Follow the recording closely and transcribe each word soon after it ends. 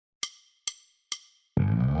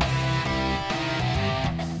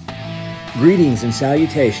Greetings and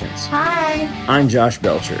salutations. Hi. I'm Josh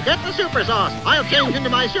Belcher. Get the super sauce. I'll change into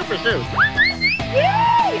my super suit.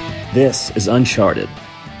 Yay! This is Uncharted.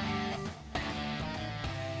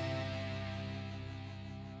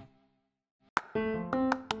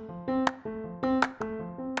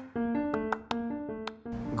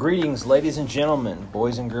 Greetings, ladies and gentlemen,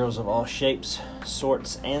 boys and girls of all shapes,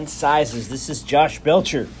 sorts, and sizes. This is Josh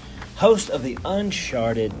Belcher, host of the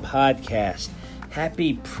Uncharted podcast.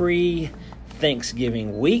 Happy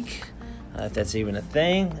pre-Thanksgiving week, if that's even a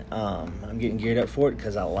thing. I'm getting geared up for it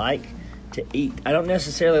because I like to eat. I don't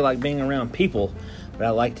necessarily like being around people, but I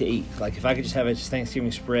like to eat. Like if I could just have a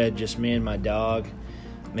Thanksgiving spread, just me and my dog,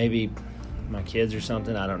 maybe my kids or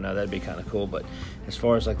something, I don't know, that'd be kind of cool. But as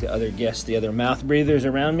far as like the other guests, the other mouth breathers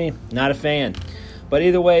around me, not a fan. But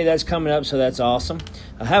either way, that's coming up, so that's awesome.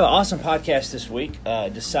 I have an awesome podcast this week.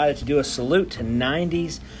 Decided to do a salute to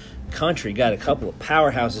 90s country. Got a couple of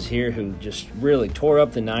powerhouses here who just really tore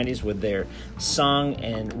up the 90s with their song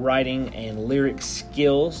and writing and lyric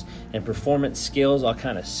skills and performance skills, all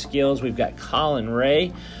kind of skills. We've got Collin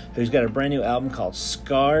Raye, who's got a brand new album called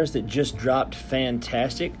Scars that just dropped.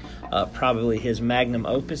 Fantastic. Probably his magnum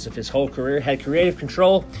opus of his whole career. Had creative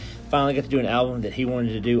control. Finally got to do an album that he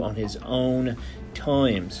wanted to do on his own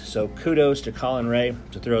times. So kudos to Collin Raye.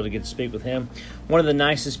 It's a thrill to get to speak with him. One of the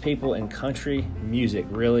nicest people in country music.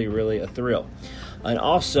 Really, really a thrill. And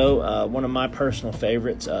also, one of my personal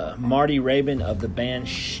favorites, Marty Raybon of the band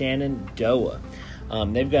Shenandoah.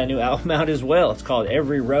 They've got a new album out as well. It's called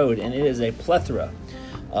Every Road, and it is a plethora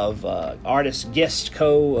of artists, guest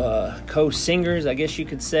co-singers, I guess you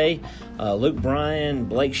could say. Luke Bryan,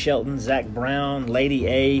 Blake Shelton, Zach Brown, Lady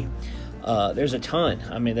A. There's a ton.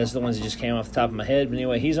 I mean, that's the ones that just came off the top of my head. But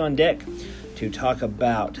anyway, he's on deck to talk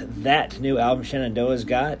about that new album Shenandoah's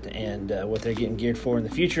got and what they're getting geared for in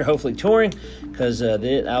the future, hopefully touring, because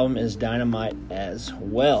the album is dynamite as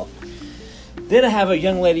well. Then I have a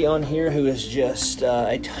young lady on here who is just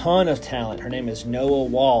a ton of talent. Her name is Noah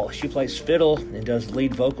Wall. She plays fiddle and does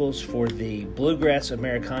lead vocals for the bluegrass,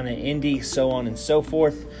 Americana, indie, so on and so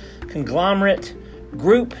forth conglomerate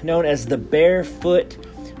group known as the Barefoot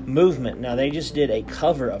Movement. Now, they just did a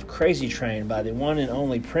cover of Crazy Train by the one and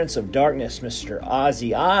only Prince of Darkness, Mr.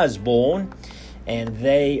 Ozzy Osbourne, and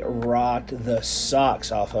they rocked the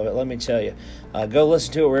socks off of it, let me tell you. Go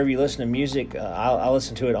listen to it wherever you listen to music. I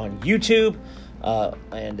listen to it on YouTube,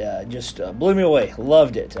 and just blew me away.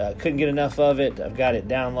 Loved it. Couldn't get enough of it. I've got it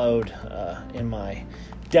download in my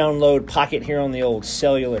download pocket here on the old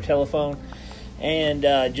cellular telephone. And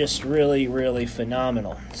just really, really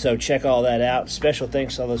phenomenal. So check all that out. Special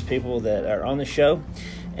thanks to all those people that are on the show.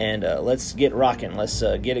 And let's get rocking. Let's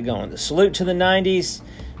get it going. The salute to the 90s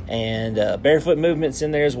and Barefoot Movement's in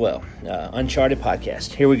there as well. Uncharted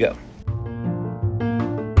podcast. Here we go.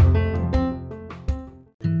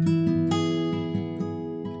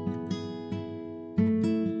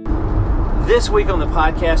 This week on the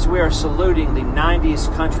podcast, we are saluting the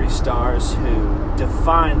 90s country stars who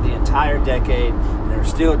defined the entire decade and are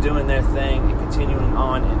still doing their thing and continuing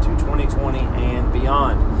on into 2020 and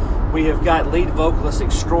beyond. We have got lead vocalist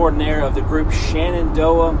extraordinaire of the group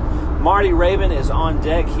Shenandoah. Marty Raybon is on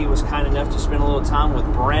deck. He was kind enough to spend a little time with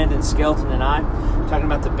Brandon Skelton and I talking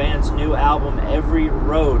about the band's new album, Every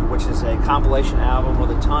Road, which is a compilation album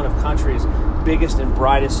with a ton of country's biggest and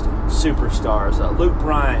brightest superstars. Luke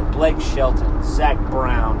Bryan, Blake Shelton, Zach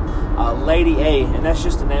Brown, Lady A, and that's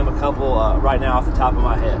just to name a couple right now off the top of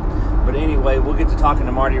my head. But anyway, we'll get to talking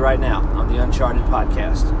to Marty right now on the Uncharted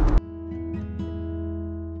podcast.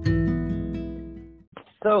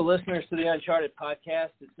 So, listeners to the Uncharted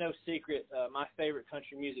podcast, it's no secret my favorite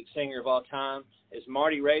country music singer of all time is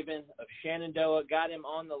Marty Raybon of Shenandoah. Got him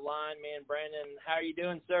on the line, man. Brandon, how are you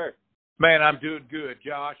doing, sir? Man, I'm doing good,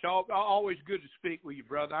 Josh. Always good to speak with you,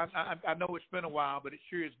 brother. I know it's been a while, but it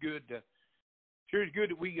sure is good that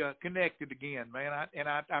we connected again, man. I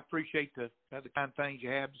appreciate the kind of things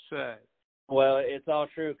you have to say. Well, it's all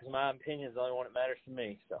true because my opinion is the only one that matters to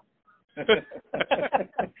me. So,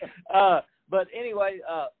 but anyway,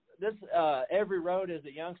 this Every Road, as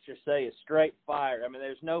the youngsters say, is straight fire. I mean,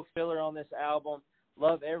 there's no filler on this album.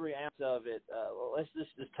 Love every ounce of it. Let's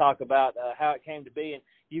just talk about how it came to be. And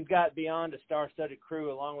you've got beyond a star-studded crew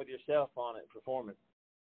along with yourself on it performing.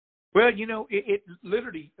 Well, it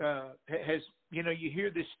literally has, you hear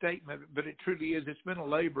this statement, but it truly is. It's been a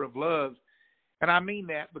labor of love. And I mean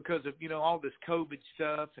that because of, all this COVID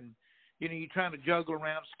stuff and, you're trying to juggle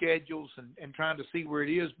around schedules and trying to see where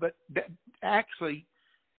it is. But actually,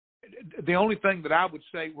 the only thing that I would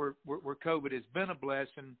say where COVID has been a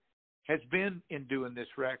blessing has been in doing this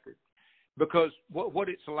record. because what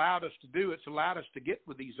it's allowed us to do, it's allowed us to get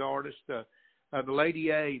with these artists, the Lady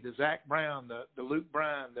A, the Zach Brown, the Luke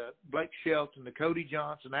Bryan, the Blake Shelton, the Cody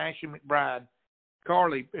Johnson, Ashley McBride,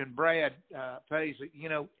 Carly and Brad Paisley. You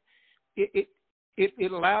know, it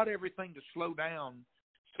allowed everything to slow down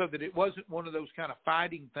so that it wasn't one of those kind of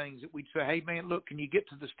fighting things that we'd say, hey, man, look, can you get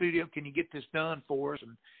to the studio? Can you get this done for us?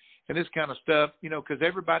 And this kind of stuff, you know, because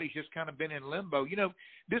everybody's just kind of been in limbo. You know,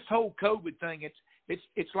 this whole COVID thing,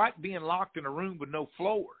 it's like being locked in a room with no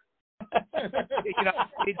floor. You know,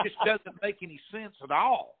 it just doesn't make any sense at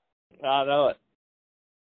all. I know it.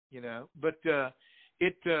 You know, but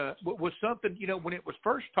it was something, you know, when it was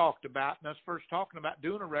first talked about, and us first talking about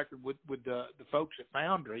doing a record with the folks at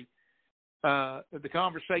Foundry, the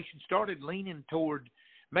conversation started leaning toward,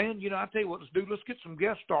 man, you know, I tell you what, let's get some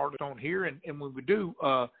guest artists on here, and when we do,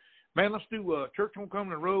 man, let's do Church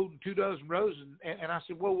Homecoming Road and 2 Dozen Roses. And I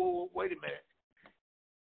said, whoa, wait a minute.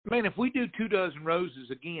 Man, if we do 2 Dozen Roses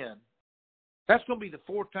again, that's going to be the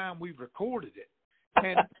fourth time we've recorded it.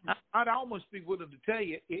 And I'd almost be willing to tell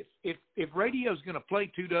you, if radio's going to play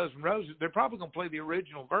 2 Dozen Roses, they're probably going to play the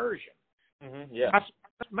original version. Mm-hmm, yeah.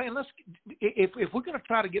 Man, if we're going to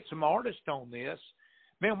try to get some artists on this,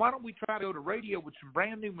 man, why don't we try to go to radio with some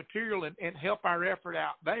brand new material and help our effort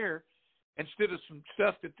out there instead of some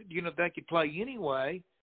stuff that, you know, they could play anyway.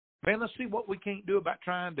 Man, let's see what we can't do about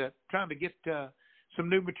trying to get some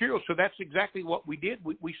new material. So that's exactly what we did.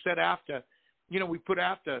 We set out to, you know, we put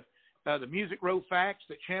out the Music Row fax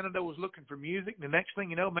that Shenandoah was looking for music. And the next thing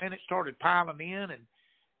you know, man, it started piling in,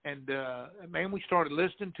 and man, we started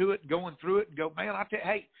listening to it, going through it, and go, man, I tell you,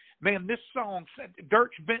 hey, man, this song,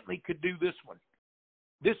 Dierks Bentley could do this one.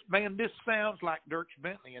 This sounds like Dierks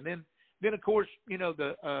Bentley. And then of course, you know,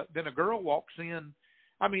 then a girl walks in.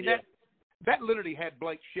 I mean, yeah. that literally had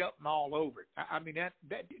Blake Shelton all over it. I mean, that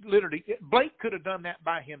literally, Blake could have done that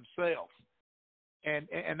by himself, and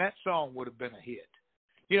that song would have been a hit.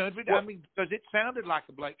 You know, I mean, because it sounded like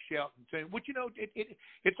a Blake Shelton tune. Which, you know,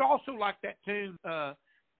 it's also like that tune.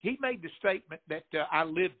 He made the statement that I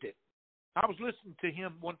lived it. I was listening to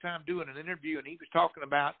him one time doing an interview, and he was talking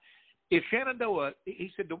about if Shenandoah.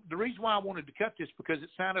 He said the reason why I wanted to cut this because it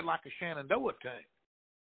sounded like a Shenandoah tune.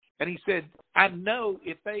 And he said, I know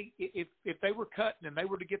if they were cutting and they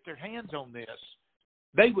were to get their hands on this,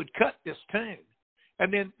 they would cut this tune.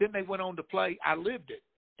 And then they went on to play I Lived It.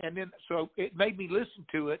 And then so it made me listen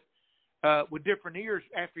to it with different ears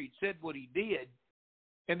after he'd said what he did.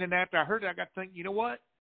 And then after I heard it, I got to think, you know what?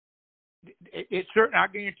 It's certain, I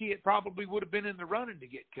guarantee it probably would have been in the running to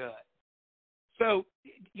get cut. So,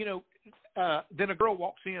 you know, then a girl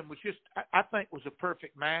walks in, which just, I think was a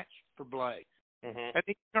perfect match for Blake. Mm-hmm. And then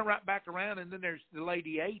you turn right back around, and then there's the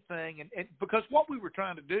Lady A thing. And because what we were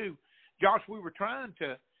trying to do, Josh, we were trying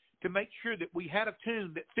to make sure that we had a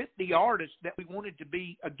tune that fit the artist that we wanted to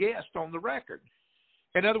be a guest on the record.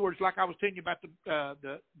 In other words, like I was telling you about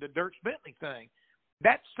the Dierks Bentley thing,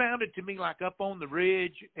 that sounded to me like Up on the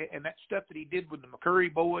Ridge and that stuff that he did with the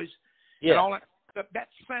McCurry boys, yeah, and all that stuff. That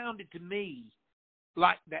sounded to me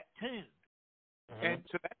like that tune. Mm-hmm. And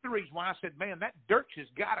so that's the reason why I said, man, that Dierks has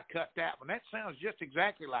got to cut that one. That sounds just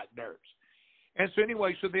exactly like Dierks. And so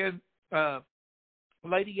anyway, so then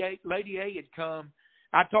Lady A had come.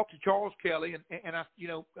 I talked to Charles Kelly, and I, you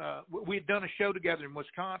know, we had done a show together in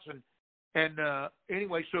Wisconsin. And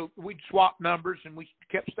anyway, so we'd swap numbers, and we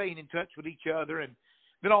kept staying in touch with each other. And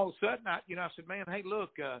then all of a sudden, I said, man, hey,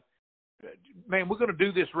 look, man, we're going to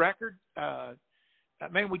do this record.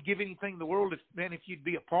 Man, we'd give anything in the world if you'd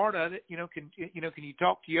be a part of it. Can you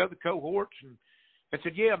talk to your other cohorts? And I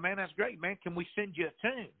said, yeah, man, that's great, man. Can we send you a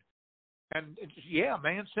tune? And it's, yeah,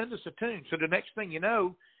 man, send us a tune. So the next thing you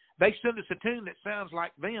know, they send us a tune that sounds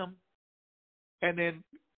like them. And then,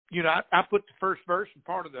 you know, I put the first verse and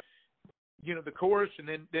part of the, you know, the chorus, and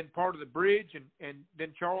then part of the bridge, and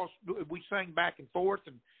then Charles, we sang back and forth,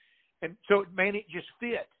 and so, man, it just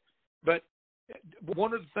fit. But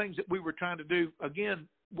one of the things that we were trying to do, again,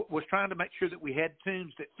 was trying to make sure that we had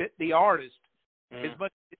tunes that fit the artist as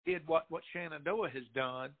much as it did what Shenandoah has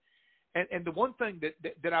done. And the one thing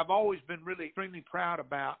that I've always been really extremely proud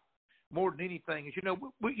about more than anything is,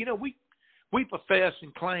 we profess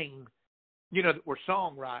and claim, you know, that we're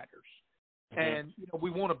songwriters. And, you know,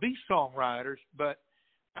 we want to be songwriters, but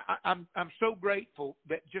I'm so grateful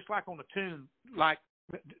that just like on a tune, like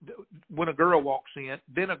when a girl walks in,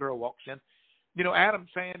 then a girl walks in, you know, Adam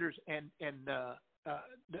Sanders and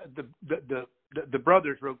the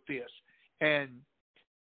brothers wrote this, and,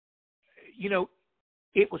 you know,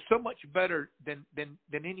 it was so much better than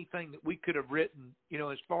anything that we could have written, you know,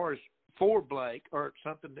 as far as for Blake or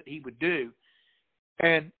something that he would do.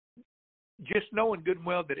 And just knowing good and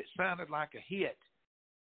well that it sounded like a hit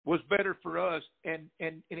was better for us, and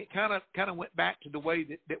it kind of went back to the way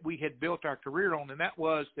that we had built our career on, and that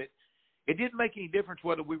was that it didn't make any difference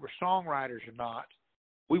whether we were songwriters or not.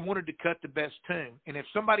 We wanted to cut the best tune, and if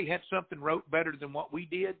somebody had something wrote better than what we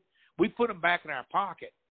did, we put them back in our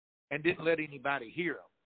pocket and didn't let anybody hear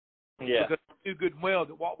them. Yeah. Because we knew good and well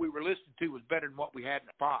that what we were listening to was better than what we had in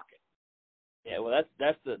our pocket. Yeah, well,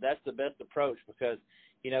 that's the best approach because,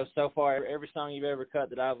 so far every song you've ever cut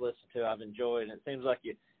that I've listened to, I've enjoyed, and it seems like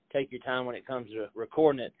you take your time when it comes to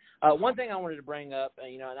recording it. One thing I wanted to bring up,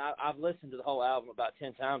 and I've listened to the whole album about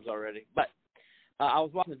 10 times already, but I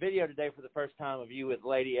was watching the video today for the first time of you with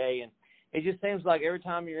Lady A, and it just seems like every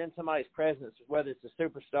time you're in somebody's presence, whether it's a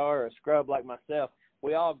superstar or a scrub like myself,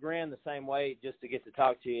 we all grin the same way just to get to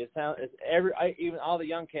talk to you. Even all the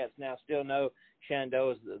young cats now still know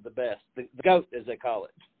Shenandoah is the best, the GOAT as they call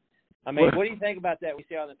it. I mean, what do you think about that? We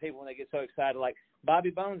see all the people when they get so excited. Like Bobby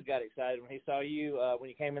Bones got excited when he saw you when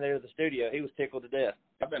you came in there to the studio. He was tickled to death.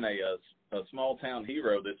 I've been a small town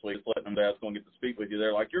hero this week, letting them know I was going to get to speak with you.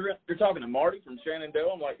 They're like, you're talking to Marty from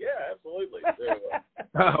Shenandoah? I'm like, yeah, absolutely.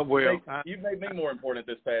 So, you've made me more important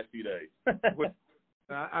this past few days. Well,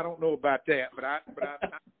 I don't know about that, but I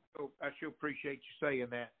sure appreciate you saying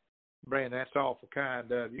that, Brandon. That's awful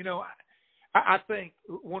kind of you. I think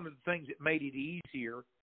one of the things that made it easier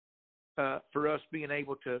for us being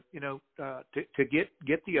able to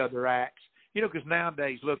get the other acts, because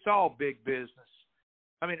nowadays, look, it's all big business.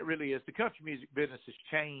 I mean, it really is. The country music business has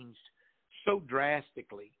changed so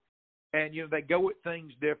drastically, and they go at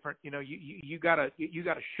things different. You gotta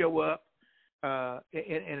show up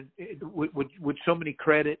and with so many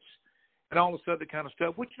credits and all this other kind of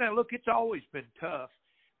stuff. Which now, look, it's always been tough,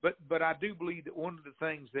 but I do believe that one of the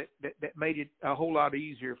things that made it a whole lot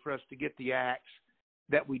easier for us to get the acts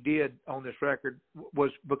that we did on this record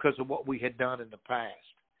was because of what we had done in the past.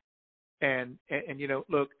 And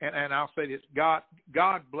look, and I'll say this, God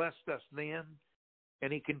blessed us then,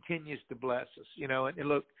 and he continues to bless us, and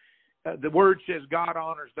look, the word says God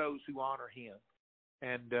honors those who honor him.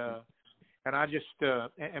 And I just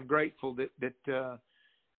am grateful that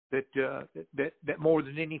more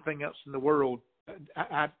than anything else in the world,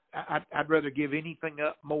 I'd rather give anything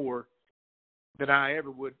up more than I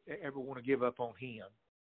ever would want to give up on him.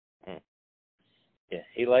 Yeah,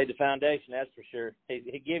 he laid the foundation, that's for sure.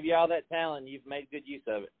 He gave you all that talent, and you've made good use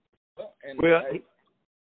of it.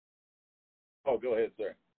 Go ahead,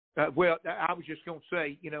 sir. Well, I was just going to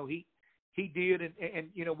say, he did, and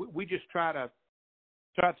we just try to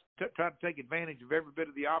take advantage of every bit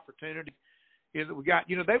of the opportunity that we got.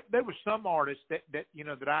 There were some artists that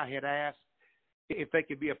I had asked if they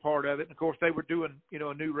could be a part of it, and of course they were doing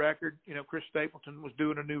a new record. Chris Stapleton was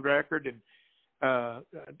doing a new record, and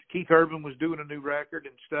Keith Urban was doing a new record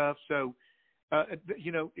and stuff. So,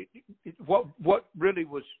 what really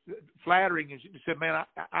was flattering is you said, man,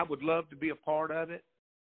 I would love to be a part of it,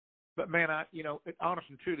 but man, honest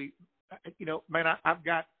and truly, man, I've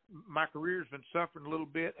got, my career's been suffering a little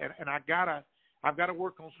bit, and I've got to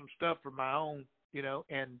work on some stuff for my own,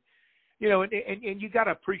 and you got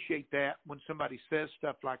to appreciate that when somebody says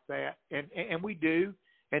stuff like that, and we do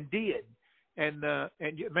and did. And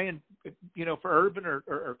man, for Urban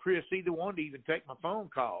or Chris, either one to even take my phone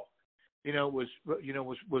call,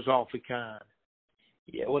 was awfully kind.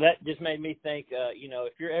 Yeah, well, that just made me think.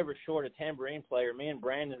 If you're ever short a tambourine player, me and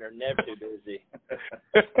Brandon are never too busy.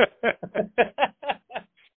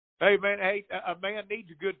 Hey man, a man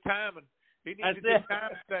needs a good time, and he needs a good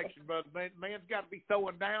time section, brother. Man's got to be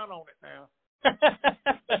throwing down on it now.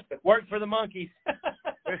 Work for the monkeys.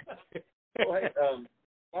 Well, hey,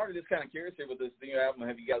 Marty, just kind of curious here with this new album.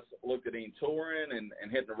 Have you guys looked at any touring and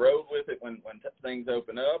hitting the road with it when things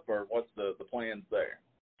open up, or what's the plans there?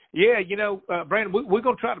 Yeah, Brandon, we're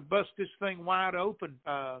going to try to bust this thing wide open,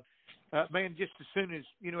 man, just as soon as,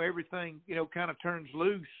 everything, kind of turns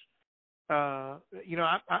loose.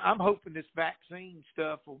 I'm hoping this vaccine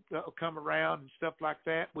stuff will come around and stuff like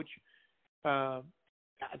that, which I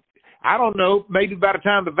don't know. Maybe by the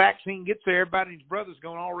time the vaccine gets there, everybody and his brother's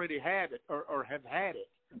going to already have it or have had it.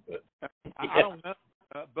 I don't know.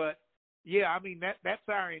 But, yeah, I mean, that's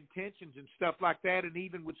our intentions and stuff like that. And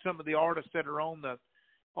even with some of the artists that are on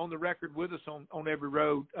the record with us on every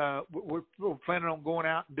road, we're planning on going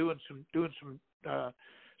out and doing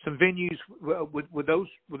some venues with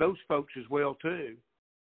those folks as well too.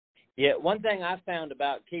 Yeah, one thing I found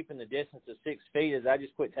about keeping the distance of 6 feet is I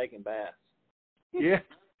just quit taking baths. Yeah,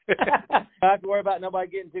 I don't have to worry about nobody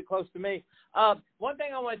getting too close to me. One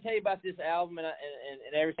thing I want to tell you about this album and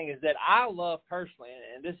everything is that I love personally,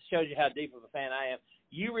 and this shows you how deep of a fan I am,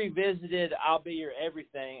 you revisited I'll Be Your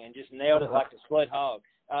Everything and just nailed it like a sled hog.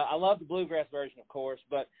 I love the bluegrass version, of course,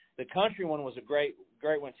 but the country one was a great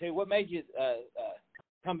one, too. What made you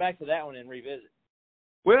come back to that one and revisit?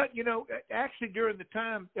 Well, actually during the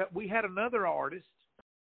time, we had another artist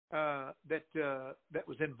that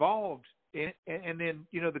was involved in it, and then,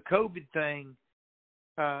 the COVID thing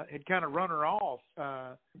had kind of run her off.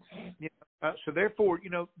 So therefore,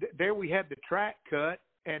 there we had the track cut,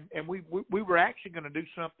 and we were actually going to do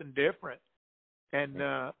something different. And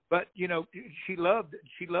but she loved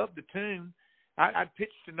the tune. I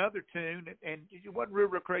pitched another tune, and she wasn't real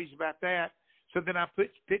crazy about that. So then I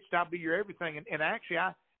pitched I'll Be Your Everything, and actually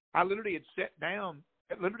I literally had sat down,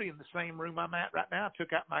 literally in the same room I'm at right now. I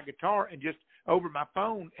took out my guitar and just over my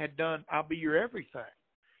phone had done I'll Be Your Everything.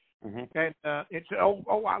 Mm-hmm. And it said,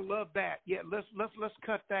 oh, I love that. Yeah, let's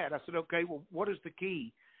cut that. I said, okay, well, what is the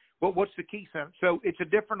key? Well, what's the key sound? So it's a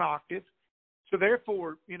different octave. So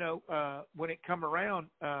therefore, when it come around,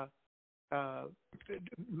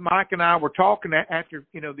 Mike and I were talking after,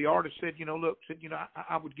 the artist said, look,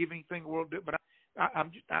 I would give anything in the world to do it, but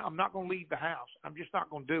I'm not going to leave the house. I'm just not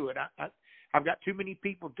going to do it. I've got too many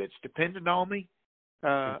people that's dependent on me.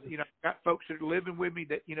 I've got folks that are living with me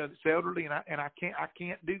that, that's elderly, and I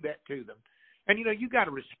can't do that to them. And, you got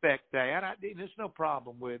to respect that. There's no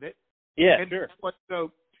problem with it. Yeah, and sure.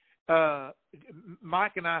 So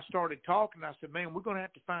Mike and I started talking. I said, man, we're going to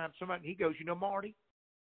have to find somebody. And he goes, Marty,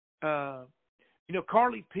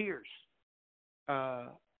 Carly Pierce, I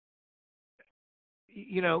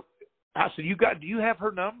said, do you have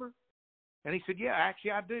her number? And he said, yeah,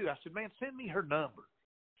 actually I do. I said, man, send me her number.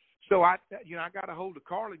 So I got a hold of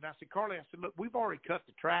Carly, and I said, Carly, look, we've already cut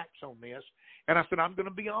the tracks on this. And I said, I'm going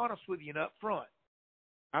to be honest with you up front.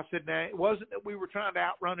 I said, now, it wasn't that we were trying to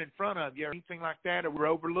outrun in front of you or anything like that, or we're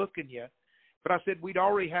overlooking you. But I said, we'd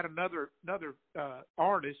already had another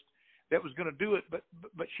artist that was going to do it,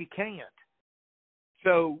 but she can't.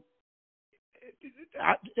 So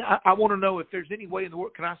I want to know if there's any way in the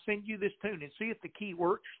world, can I send you this tune and see if the key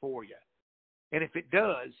works for you? And if it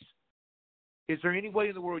does, is there any way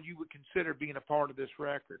in the world you would consider being a part of this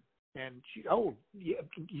record? And she, yeah,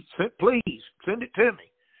 please send it to me.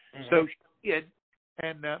 Mm-hmm. So she did.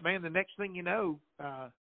 And, man, the next thing you know,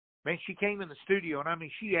 man, she came in the studio, and, I mean,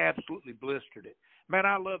 she absolutely blistered it. Man,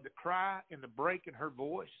 I love the cry and the break in her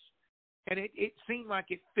voice. And it seemed like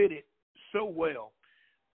it fitted so well.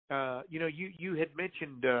 You had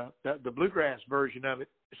mentioned the bluegrass version of it.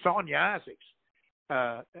 Sonya Isaacs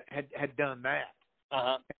had done that.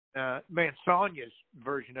 Uh-huh. Man, Sonya's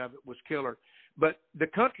version of it was killer. But the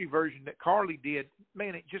country version that Carly did,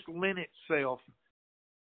 man, it just lent itself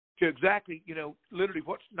to exactly, literally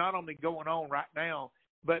what's not only going on right now,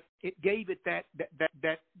 but it gave it that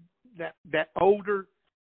older,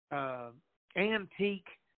 antique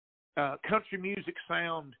country music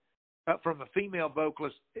sound from a female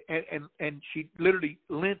vocalist, and she literally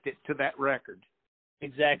lent it to that record.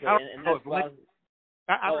 Exactly. I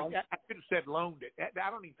could have said loaned it. I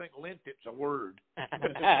don't even think lent it's a word.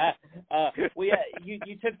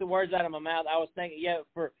 You took the words out of my mouth. I was thinking,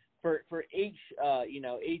 for each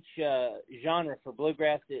genre for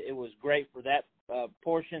bluegrass, it was great for that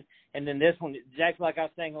portion, and then this one, exactly like I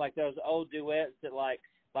was saying, like those old duets that like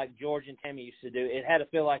George and Tammy used to do. It had to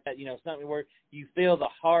feel like that, something where you feel the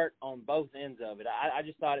heart on both ends of it. I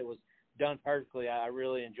just thought it was done perfectly. I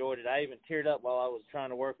really enjoyed it. I even teared up while I was trying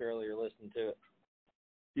to work earlier listening to it.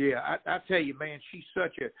 Yeah, I tell you, man, she's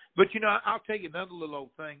such a. But I'll tell you another little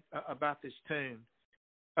old thing about this tune.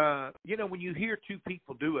 When you hear two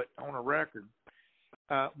people do it on a record,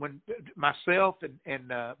 when myself and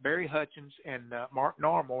Barry Hutchins and Mark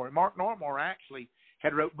Narmore, and Mark Narmore actually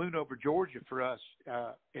had wrote Moon Over Georgia for us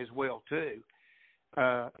as well too.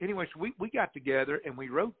 Anyway, so we got together and we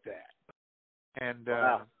wrote that. And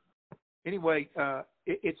wow. Anyway,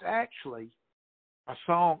 it's actually a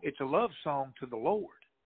song. It's a love song to the Lord.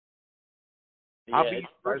 Yeah, I'll be your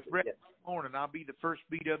first breath in the morning. I'll be the first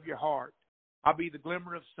beat of your heart. I'll be the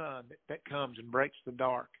glimmer of sun that comes and breaks the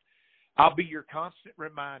dark. I'll be your constant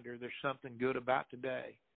reminder there's something good about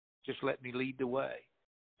today. Just let me lead the way,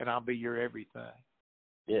 and I'll be your everything.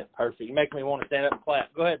 Yeah, perfect. You make me want to stand up and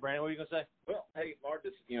clap. Go ahead, Brandon. What are you going to say? Well, hey,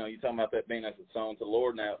 Marcus, you're talking about that being as a song to the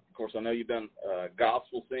Lord. Now, of course, I know you've done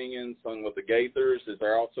gospel singing, sung with the Gaithers. Is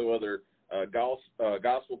there also other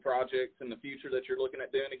gospel projects in the future that you're looking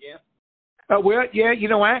at doing again? Well, yeah,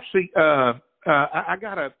 actually, I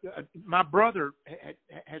got my brother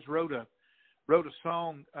has wrote wrote a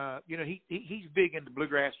song. He's big into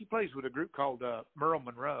bluegrass. He plays with a group called Merle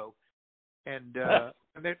Monroe, and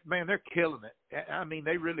they're killing it. I mean,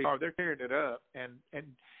 they really are. They're tearing it up, and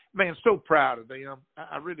man, so proud of them.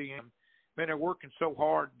 I really am. Man, they're working so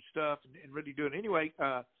hard and stuff, and really doing it. Anyway.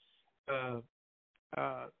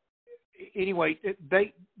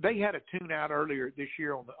 They had a tune out earlier this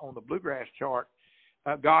year on the bluegrass chart,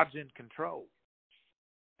 God's in Control.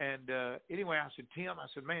 And anyway, I said, Tim,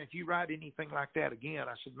 man, if you write anything like that again,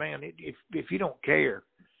 I said, man, if you don't care,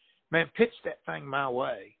 man, pitch that thing my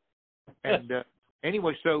way. And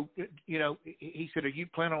anyway, so he said, are you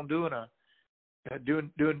planning on doing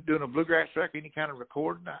a bluegrass record, any kind of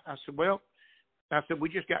recording? I said, we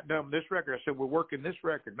just got done with this record. I said, we're working this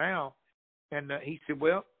record now. And he said,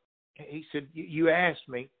 you asked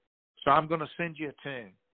me, so I'm going to send you a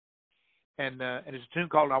tune. And it's a tune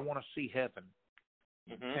called I Want to See Heaven.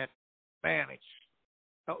 Mm-hmm. And man,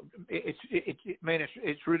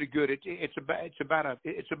 it's really good. It's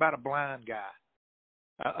about a blind guy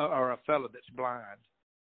or a fellow that's blind.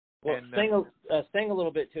 Well, and, sing a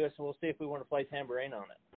little bit to us, and we'll see if we want to play tambourine on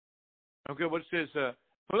it. Okay, well, it says,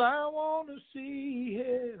 well, I want to see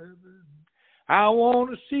heaven. I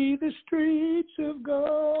want to see the streets of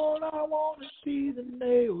gold. I want to see the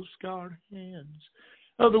nail-scarred hands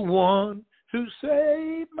of the one who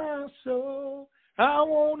saved my soul. I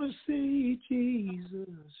want to see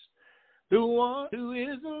Jesus, the one who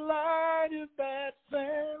is the light of that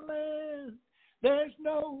fair land. There's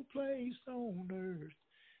no place on earth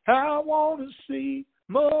I want to see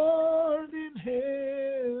more than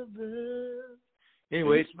heaven.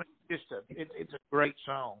 Anyway, it's a great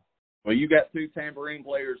song. Well, you got two tambourine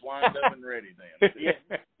players lined up and ready then.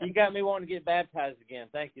 Yeah, you got me wanting to get baptized again.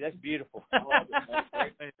 Thank you. That's beautiful. I love it.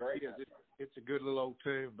 That's great. It's a good little old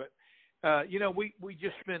tune. But we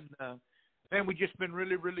just been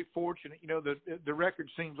really, really fortunate. The record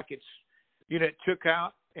seems like it's it took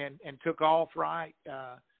out and took off right.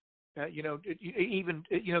 Even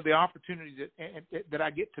the opportunity that I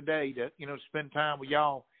get today to spend time with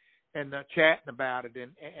y'all and chatting about it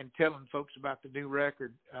and telling folks about the new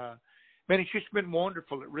record. Man, it's just been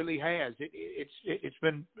wonderful. It really has. It's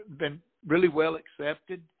been really well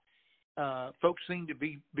accepted. Folks seem to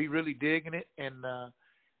be really digging it, and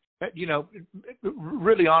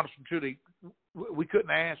really honest and truly, we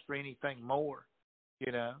couldn't ask for anything more.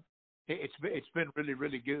 It's been really,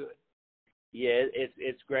 really good. Yeah,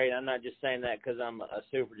 it's great. I'm not just saying that because I'm a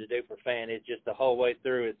super duper fan. It's just the whole way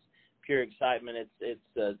through. It's pure excitement.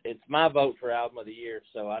 It's my vote for album of the year,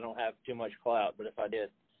 so I don't have too much clout. But if I did,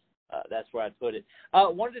 that's where I'd put it.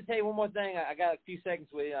 Wanted to tell you one more thing. I got a few seconds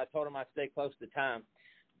with you. I told him I'd stay close to time,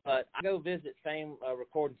 but I go visit Fame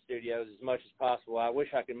recording studios as much as possible. I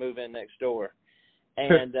wish I could move in next door.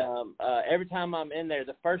 And every time I'm in there,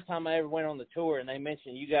 the first time I ever went on the tour and they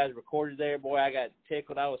mentioned you guys recorded there, boy, I got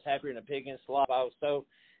tickled. I was happier than a pig in slop. I was so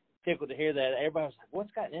tickled to hear that. Everybody was like,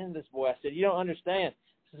 what's gotten into this boy? I said, you don't understand.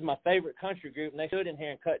 This is my favorite country group, and they stood in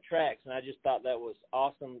here and cut tracks, and I just thought that was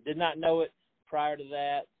awesome. Did not know it prior to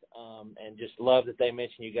that, and just love that they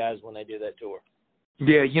mention you guys when they do that tour.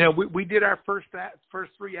 Yeah, we did our first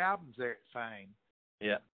 3 albums there at Fame.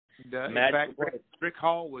 Yeah. And, in fact, Rick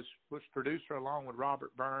Hall was producer along with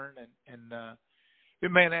Robert Byrne, and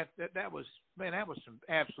man, that was some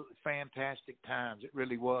absolutely fantastic times. It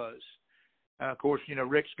really was. Of course,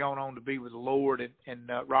 Rick's gone on to be with the Lord,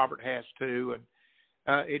 and Robert has too, and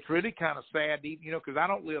it's really kind of sad, because I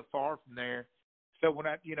don't live far from there. So when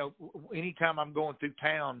anytime I'm going through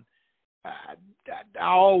town, I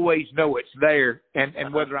always know it's there,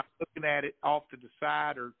 and whether I'm looking at it off to the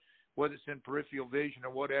side or whether it's in peripheral vision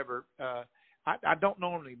or whatever, I don't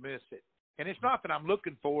normally miss it. And it's not that I'm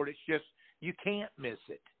looking for it; it's just you can't miss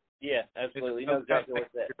it. Yeah, absolutely. You know exactly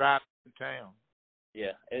what's that. You're right in town.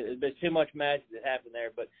 Yeah, there's too much magic that happened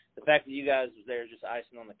there, but the fact that you guys was there is just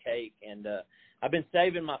icing on the cake. And I've been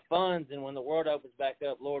saving my funds, and when the world opens back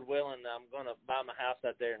up, Lord willing, I'm going to buy my house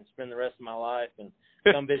out there and spend the rest of my life and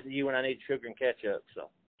come visit you when I need sugar and ketchup. So.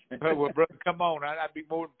 Well, brother, come on. I'd be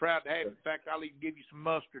more than proud to have it. In fact, I'll even give you some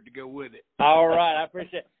mustard to go with it. All right. I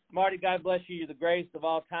appreciate it. Marty, God bless you. You're the greatest of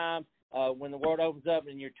all time. When the world opens up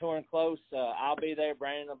and you're touring close, I'll be there.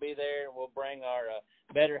 Brandon will be there. And we'll bring our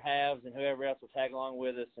better halves and whoever else will tag along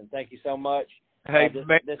with us. And thank you so much. Hey,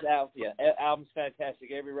 this album's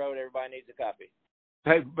fantastic. Every road, everybody needs a copy.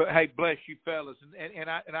 Hey, bless you fellas, and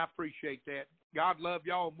I appreciate that. God love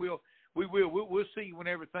y'all, and we'll see you when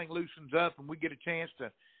everything loosens up and we get a chance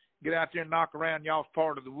to get out there and knock around y'all's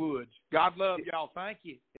part of the woods. God love y'all. Thank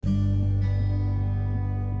you.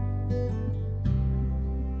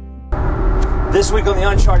 This week on the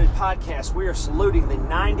Uncharted podcast, we are saluting the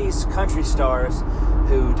 90s country stars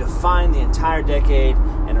who defined the entire decade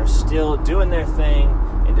and are still doing their thing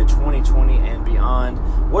into 2020 and beyond.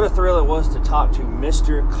 What a thrill it was to talk to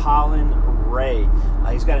Mr. Collin Raye.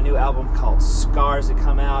 He's got a new album called Scars that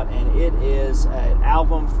come out, and it is an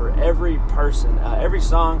album for every person. Every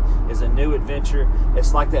song is a new adventure.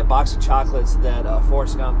 It's like that box of chocolates that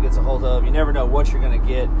Forrest Gump gets a hold of. You never know what you're going to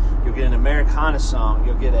get. You'll get an Americana song.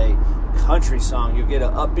 You'll get a country song. You'll get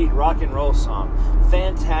an upbeat rock and roll song.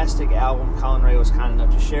 Fantastic album Collin Raye was kind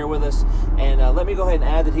enough to share with us. And let me go ahead and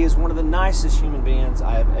add that he is one of the nicest human beings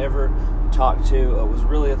I have ever talked to. It was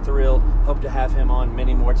really a thrill. Hope to have him on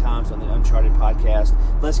many more times on the Uncharted podcast.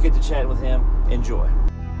 Let's get to chatting with him. Enjoy.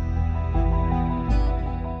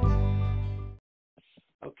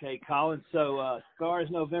 Okay, Collin, so Scars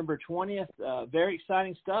November 20th. Very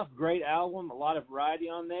exciting stuff. Great album. A lot of variety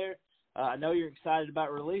on there. I know you're excited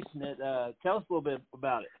about releasing it. Tell us a little bit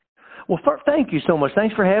about it. Well, thank you so much.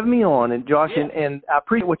 Thanks for having me on, and Josh, yeah. and I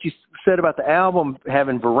appreciate what you said about the album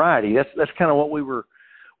having variety. That's kind of what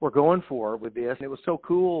we're going for with this. And it was so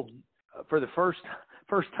cool for the first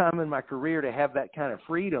time in my career to have that kind of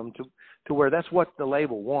freedom to where that's what the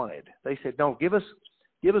label wanted. They said, "No, give us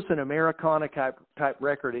an Americana type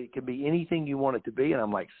record. It can be anything you want it to be." And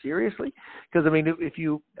I'm like, seriously? Because I mean, if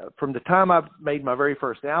you from the time I made my very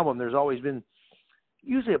first album, there's always been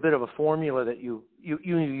usually a bit of a formula that you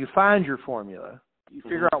find your formula, you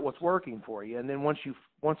figure out what's working for you, and then once you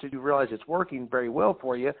realize it's working very well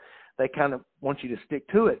for you, they kind of want you to stick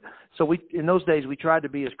to it. So in those days we tried to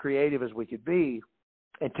be as creative as we could be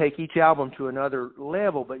and take each album to another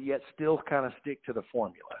level, but yet still kind of stick to the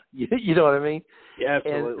formula. You know what I mean? Yeah,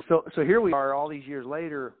 absolutely. And so here we are all these years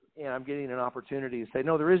later, and I'm getting an opportunity to say,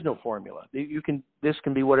 no, there is no formula. This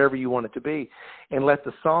can be whatever you want it to be, and let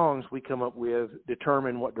the songs we come up with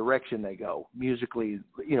determine what direction they go musically,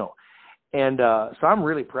 you know. And so I'm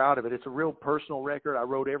really proud of it. It's a real personal record. I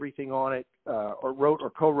wrote everything on it,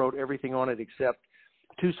 or co-wrote everything on it except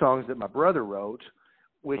 2 songs that my brother wrote,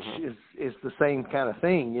 which is the same kind of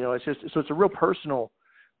thing. You know, it's just, so it's a real personal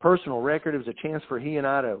record. It was a chance for he and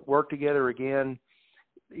I to work together again.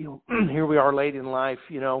 You know, here we are late in life,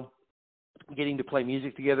 you know, getting to play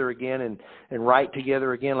music together again and write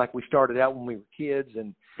together again like we started out when we were kids.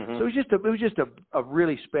 And so it was just a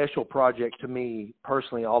really special project to me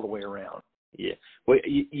personally all the way around. Yeah. Well,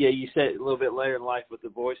 you said it a little bit later in life, but the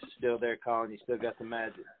voice is still there, Collin. You still got the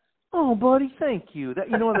magic. Oh, buddy, thank you. That,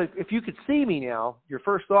 you know, if you could see me now, your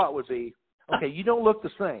first thought would be, okay, you don't look the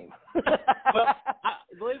same. Well,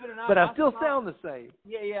 believe it or not, but I still sound the same.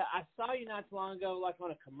 Yeah. I saw you not too long ago, like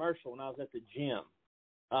on a commercial when I was at the gym.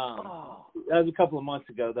 That was a couple of months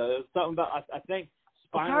ago, though. It was something about, I think,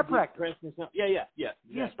 spinal decompression. Yeah.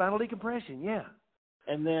 Yeah, spinal decompression, yeah.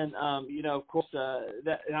 And then, you know, of course,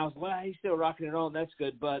 and I was, well, he's still rocking it on. That's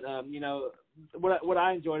good. But, you know, what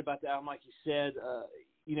I enjoyed about the album, like you said,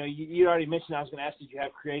 you know, you already mentioned, I was going to ask, did you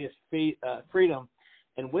have creative freedom?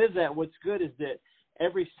 And with that, what's good is that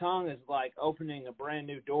every song is like opening a brand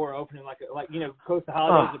new door, opening like you know, Coast of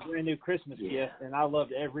Holidays, a brand new Christmas gift, and I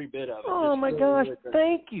loved every bit of it. Oh my gosh,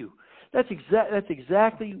 thank you. That's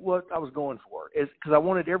exactly what I was going for. Is because I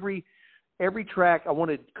wanted every track, I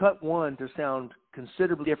wanted cut 1 to sound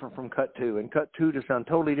considerably different from cut 2, and cut 2 to sound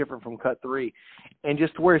totally different from cut 3, and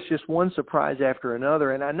just where it's just one surprise after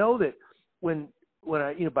another. And I know that when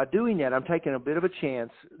I, you know, by doing that, I'm taking a bit of a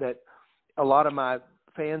chance that a lot of my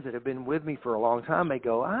fans that have been with me for a long time may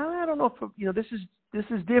go, I don't know if, you know, this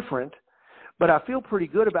is different, but I feel pretty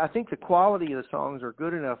good about. I think the quality of the songs are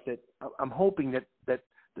good enough that I'm hoping that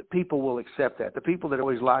people will accept that. The people that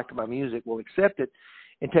always liked my music will accept it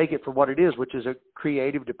and take it for what it is, which is a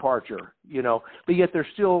creative departure, you know. But yet there's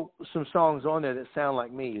still some songs on there that sound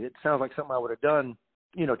like me. It sounds like something I would have done,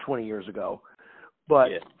 you know, 20 years ago.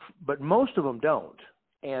 But most of them don't.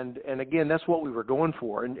 And again, that's what we were going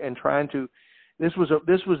for, and trying to. This was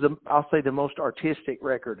the, I'll say, the most artistic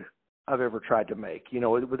record I've ever tried to make. You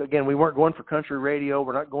know, again, we weren't going for country radio.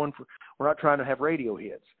 We're not trying to have radio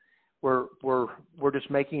hits. We're just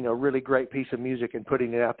making a really great piece of music and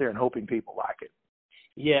putting it out there and hoping people like it.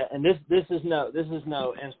 Yeah, and this is no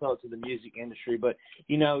insult to the music industry, but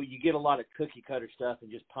you know, you get a lot of cookie cutter stuff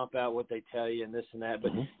and just pump out what they tell you and this and that,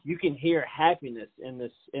 but you can hear happiness in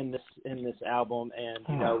this album, and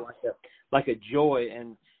you know, like a joy,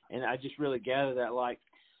 and I just really gather that, like,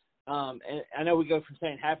 and I know we go from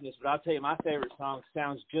saying happiness, but I'll tell you, my favorite song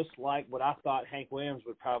sounds just like what I thought Hank Williams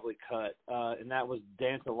would probably cut, and that was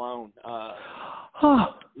Dance Alone.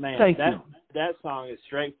 Man, thank you. That song is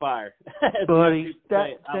straight fire. Buddy,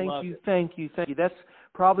 thank you. That's,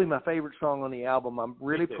 probably my favorite song on the album. I'm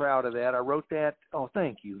really proud of that. I wrote that. Oh,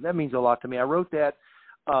 thank you. That means a lot to me. I wrote that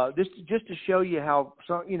just to show you how,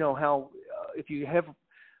 if you have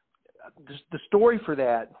the story for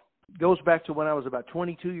that goes back to when I was about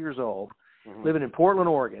 22 years old, living in Portland,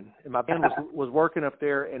 Oregon, and my band was working up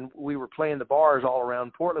there, and we were playing the bars all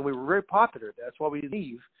around Portland. We were very popular. That's why we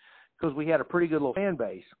leave, because we had a pretty good little fan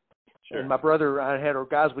base. Sure. And my brother, I had our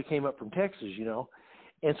guys, we came up from Texas,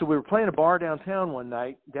 and so we were playing a bar downtown one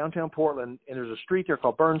night, downtown Portland, and there's a street there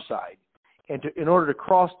called Burnside. And in order to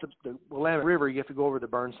cross the Willamette River, you have to go over the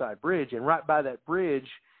Burnside Bridge, and right by that bridge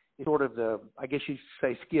is sort of the, I guess you'd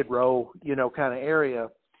say, Skid Row, kind of area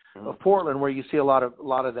of Portland, where you see a lot of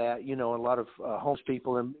that, and a lot of homeless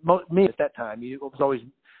people, and men at that time. It was always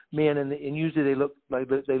men, and usually they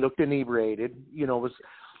looked inebriated,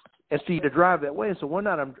 and so to drive that way. And so one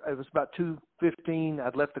night it was about 2:15.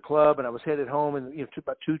 I'd left the club and I was headed home, and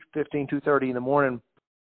about 2:15, 2:30 in the morning,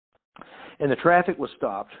 and the traffic was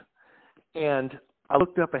stopped. And I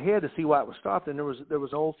looked up ahead to see why it was stopped, and there was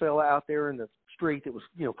an old fella out there in the street that was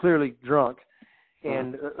clearly drunk,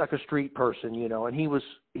 and like a street person, and he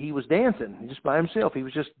was dancing just by himself. He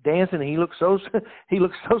was just dancing, and he looked so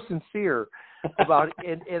sincere about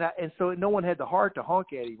it, and so no one had the heart to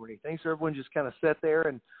honk at him or anything. So everyone just kind of sat there,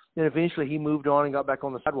 and then eventually he moved on and got back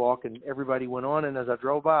on the sidewalk, and everybody went on. And as I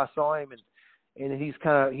drove by, I saw him, and he just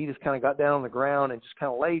kind of got down on the ground and just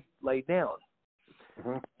kind of laid down.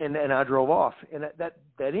 And I drove off, and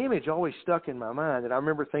that image always stuck in my mind. And I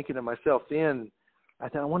remember thinking to myself then, I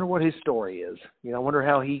thought, I wonder what his story is. I wonder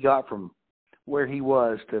how he got from where he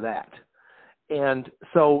was to that. And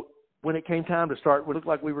so when it came time to start, it looked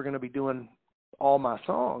like we were going to be doing all my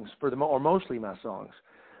songs or mostly my songs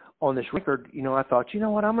on this record. I thought,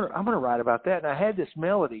 what, I'm gonna write about that. And I had this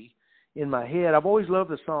melody in my head. I've always loved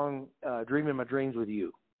the song "Dreaming My Dreams with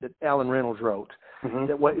You" that Alan Reynolds wrote.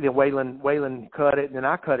 That Waylon cut it, and then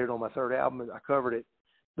I cut it on my third album. I covered it,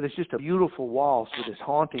 but it's just a beautiful waltz with this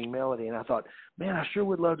haunting melody. And I thought, man, I sure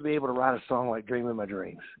would love to be able to write a song like "Dreaming My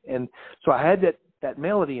Dreams." And so I had that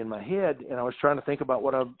melody in my head, and I was trying to think about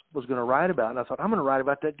what I was going to write about. And I thought, I'm going to write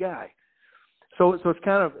about that guy. So it's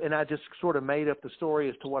kind of, and I just sort of made up the story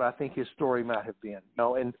as to what I think his story might have been.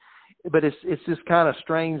 But it's just kind of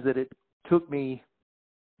strange that it took me,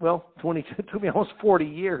 it took me almost 40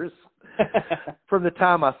 years from the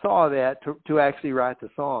time I saw that to actually write the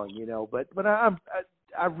song, But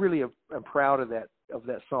I really am proud of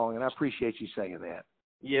that song, and I appreciate you saying that.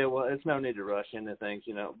 Yeah, well, it's no need to rush into things,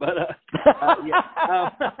 but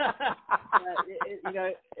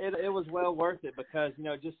it was well worth it because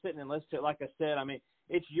just sitting and listening to it, like I said, I mean,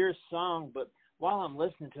 it's your song, but while I'm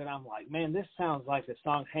listening to it, I'm like, man, this sounds like the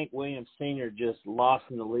song Hank Williams Sr. just lost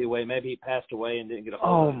in the leeway. Maybe he passed away and didn't get a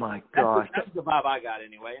hold of it. Oh my gosh, that's the vibe I got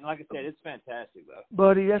anyway. And like I said, it's fantastic though.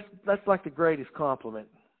 Buddy, that's like the greatest compliment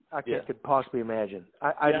I could possibly imagine.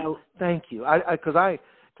 Thank you. Because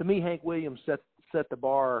to me, Hank Williams set the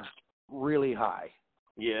bar really high.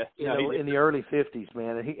 Yeah, in the early '50s,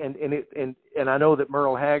 man, and I know that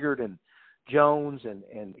Merle Haggard and Jones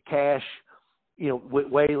and Cash,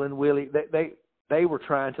 Waylon, Willie, they were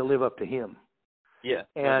trying to live up to him. Yeah,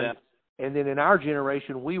 and then in our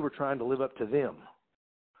generation, we were trying to live up to them,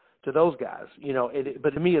 to those guys. But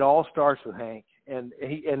to me, it all starts with Hank, and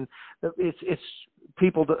it's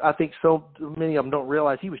people that I think so many of them don't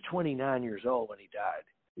realize he was 29 years old when he died.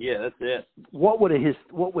 Yeah, that's it. What would his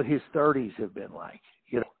 30s have been like?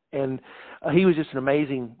 And he was just an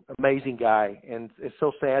amazing guy, and it's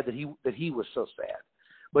so sad that he was so sad.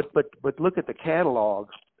 But look at the catalog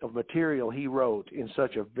of material he wrote in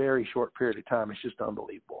such a very short period of time. It's just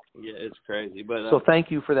unbelievable. Yeah, it's crazy. But so thank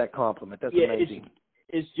you for that compliment. That's amazing.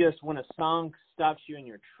 It's just when a song stops you in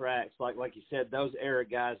your tracks, like you said, those era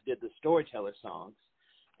guys did the Storyteller songs.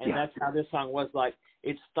 And that's how this song was. Like,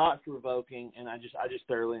 it's thought-provoking, and I just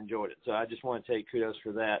thoroughly enjoyed it. So I just want to take kudos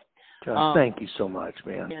for that. Josh, thank you so much,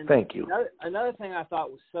 man. Thank you. Another thing I thought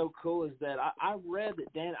was so cool is that I read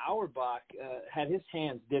that Dan Auerbach had his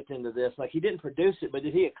hands dipped into this. Like, he didn't produce it, but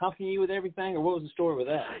did he accompany you with everything, or what was the story with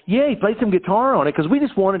that? Yeah, he played some guitar on it because we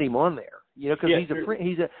just wanted him on there. Because he's a friend.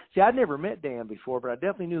 See, I'd never met Dan before, but I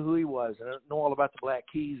definitely knew who he was. And I know all about the Black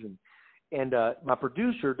Keys, and my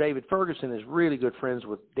producer David Ferguson is really good friends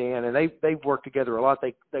with Dan, and they've worked together a lot.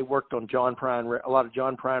 They worked on a lot of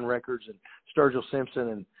John Prine records and Sturgill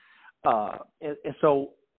Simpson, and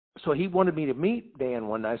so he wanted me to meet Dan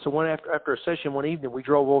one night. So after a session one evening, we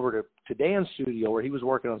drove over to Dan's studio where he was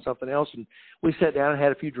working on something else, and we sat down and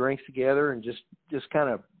had a few drinks together and just kind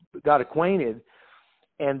of got acquainted.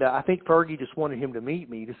 And I think Fergie just wanted him to meet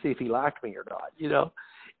me to see if he liked me or not,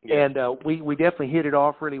 Yeah. And we definitely hit it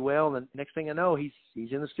off really well. And the next thing I know, he's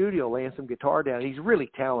in the studio laying some guitar down. He's a really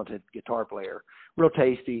talented guitar player, real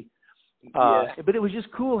tasty. But it was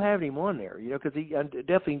just cool having him on there, because he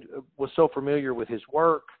definitely was so familiar with his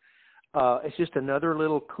work. It's just another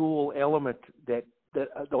little cool element that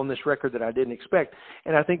on this record that I didn't expect.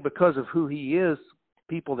 And I think because of who he is,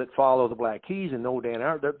 people that follow the Black Keys and know Dan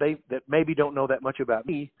Auerbach, that maybe don't know that much about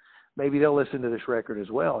me, maybe they'll listen to this record as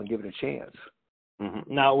well and give it a chance.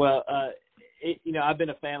 Mm-hmm. No, well, I've been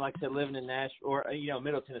a fan, like I said, living in Nashville, or,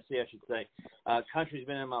 Middle Tennessee, I should say. Country's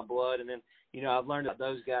been in my blood, and then, I've learned about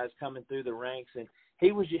those guys coming through the ranks, and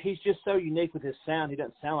he's just so unique with his sound. He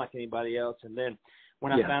doesn't sound like anybody else. And then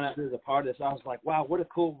when I found out he was a part of this, I was like, wow, what a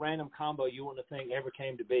cool random combo you wouldn't have think ever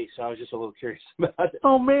came to be. So I was just a little curious about it.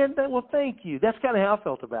 Oh, man, well, thank you. That's kind of how I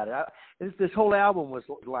felt about it. This whole album was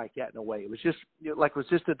like that in a way. It was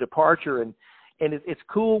just a departure, and it's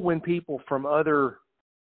cool when people from other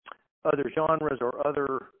genres or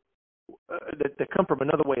other that come from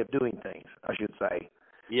another way of doing things, I should say.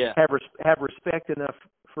 Yeah. Have respect enough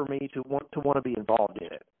for me to want to be involved in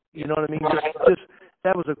it. You know what I mean? Just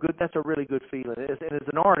that's a really good feeling. And as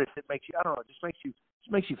an artist, it makes you, I don't know, it just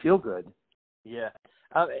makes you feel good. Yeah.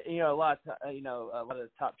 A lot of the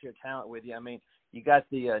top tier talent with you. I mean, you got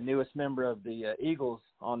the newest member of the Eagles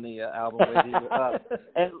on the album with you.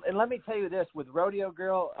 And let me tell you this, with Rodeo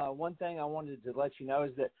Girl, one thing I wanted to let you know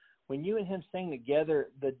is that when you and him sing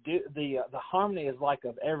together, the harmony is like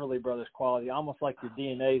of Everly Brothers quality, almost like your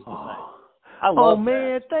DNA is the same. I love that.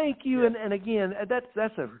 Man, thank you. Yeah. And again,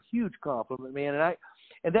 that's a huge compliment, man.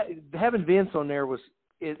 And that having Vince on there was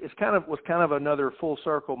kind of another full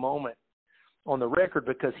circle moment on the record,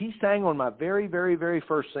 because he sang on my very, very, very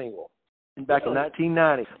first single back in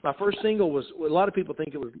 1990. My first single was, a lot of people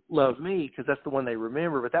think it was Love Me because that's the one they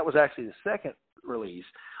remember, but that was actually the second release.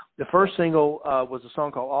 The first single was a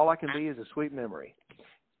song called All I Can Be Is a Sweet Memory,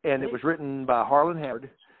 and it was written by Harlan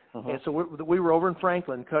Howard. And so we were over in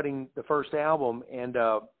Franklin cutting the first album, and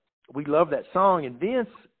we loved that song, and Vince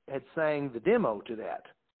had sang the demo to that.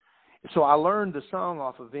 So I learned the song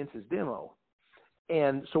off of Vince's demo.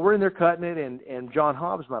 And so we're in there cutting it, and John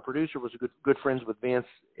Hobbs, my producer, was good friends with Vince.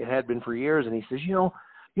 It had been for years, and he says, you know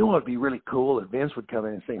what would be really cool if Vince would come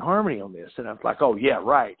in and sing harmony on this. And I was like, oh, yeah,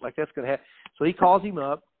 right. Like, that's going to happen. So he calls him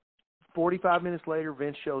up. 45 minutes later,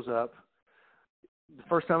 Vince shows up. The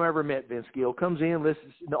first time I ever met Vince Gill, comes in,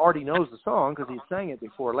 listens, already knows the song because he'd sang it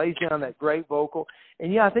before, lays down that great vocal.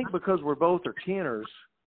 And, yeah, I think because we're both are tenors,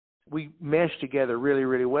 we mesh together really,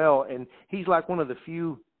 really well. And he's like one of the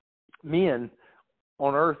few men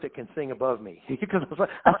on earth that can sing above me because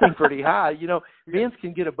I sing pretty high. Vince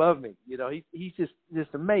can get above me. He's just this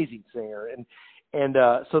amazing singer. And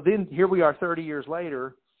so then here we are 30 years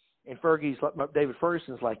later, and David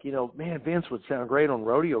Ferguson's like, man, Vince would sound great on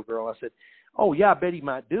Rodeo Girl. I said, oh yeah, I bet he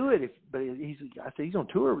might do it. I said, he's on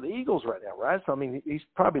tour with the Eagles right now, right? So I mean, he's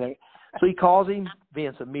probably not. So he calls him.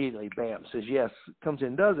 Vince immediately, bam, says yes, comes in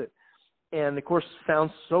and does it. And of course,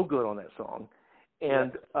 sounds so good on that song.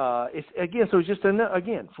 And it's again, so it's just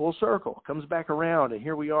again full circle, comes back around, and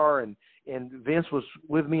here we are. And Vince was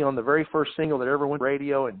with me on the very first single that ever went to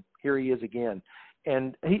radio, and here he is again.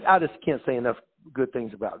 And I just can't say enough good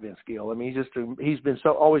things about Vince Gill. I mean, he's been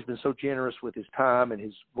always been so generous with his time and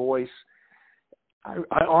his voice.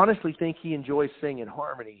 I honestly think he enjoys singing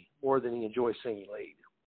harmony more than he enjoys singing lead,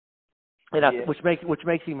 and which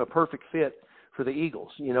makes him a perfect fit for the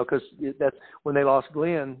Eagles. Because that's when they lost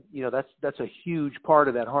Glenn. That's a huge part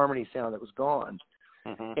of that harmony sound that was gone.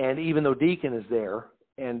 Mm-hmm. And even though Deacon is there,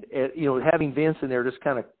 and having Vince in there just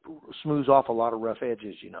kind of smooths off a lot of rough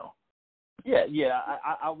edges. Yeah.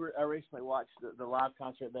 I recently watched the live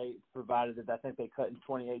concert they provided that I think they cut in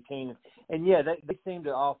 2018, and yeah, they seem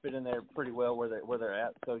to all fit in there pretty well where they're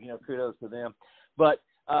at. So kudos to them. But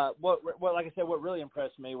what like I said, what really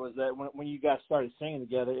impressed me was that when you guys started singing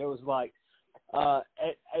together, it was like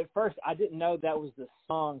at first I didn't know that was the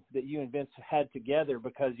song that you and Vince had together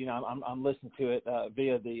because I'm listening to it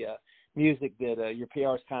via the music that your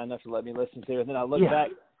PR is kind enough to let me listen to, and then I looked back.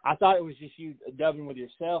 I thought it was just you dubbing with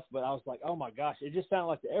yourself, but I was like, oh, my gosh, it just sounded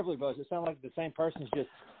like the Everly Brothers. It sounded like the same person's just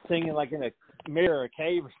singing like in a mirror or a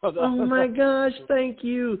cave or something. Oh, my gosh, thank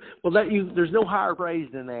you. Well, there's no higher praise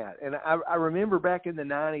than that. And I remember back in the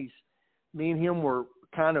 90s, me and him were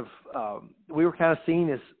kind of we were kind of seen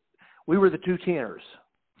as we were the two tenors,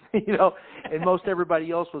 and most everybody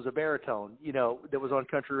else was a baritone, that was on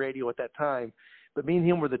country radio at that time. But me and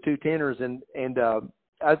him were the two tenors, and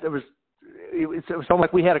it was almost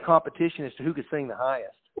like we had a competition as to who could sing the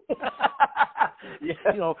highest. You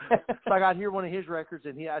know, it's like I'd hear one of his records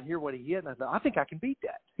and I'd hear what he hit, and I thought, I think I can beat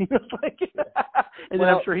that. You know, like, and then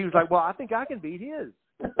I'm sure he was like, well, I think I can beat his.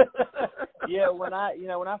 Yeah, when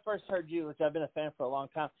I first heard you, which I've been a fan for a long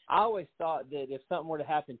time, I always thought that if something were to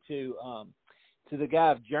happen to the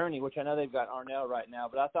guy of Journey, which I know they've got Arnell right now,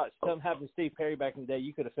 but I thought something happened to Steve Perry back in the day,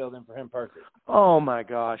 you could have filled in for him perfect. Oh my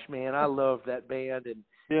gosh, man, I love that band, and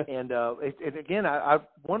yeah. and again, I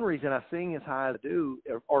one reason I sing as high as I do,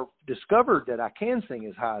 or discovered that I can sing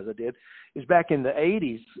as high as I did, is back in the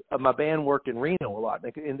 '80s. My band worked in Reno a lot,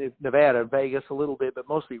 in Nevada, Vegas a little bit, but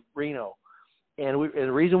mostly Reno. And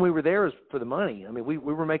the reason we were there is for the money. I mean, we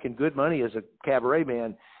were making good money as a cabaret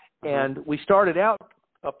band, and we started out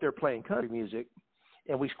up there playing country music,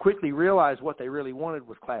 and we quickly realized what they really wanted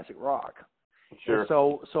was classic rock. Sure. And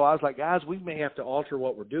so I was like, guys, we may have to alter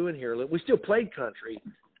what we're doing here. We still played country,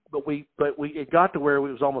 but it got to where it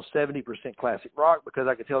was almost 70% classic rock, because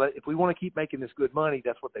I could tell that if we want to keep making this good money,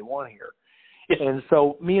 that's what they want here. And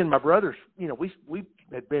so me and my brothers, you know, we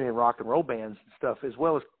had been in rock and roll bands and stuff as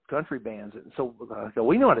well as country bands, and so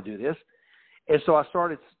we know how to do this. And so I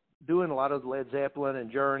started doing a lot of Led Zeppelin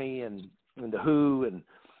and Journey and The Who, and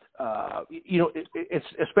you know, it's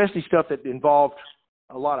especially stuff that involved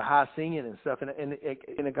a lot of high singing and stuff. And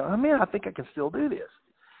I go, oh man, I think I can still do this.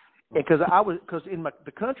 And because in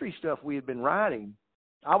the country stuff we had been writing,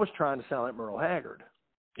 I was trying to sound like Merle Haggard.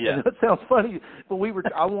 Yeah, that sounds funny, but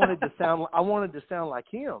I wanted to sound like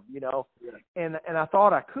him, you know. Yeah. And I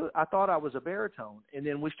thought I could. I thought I was a baritone, and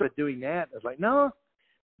then we started doing that. I was like, no.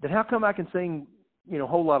 Then how come I can sing, you know,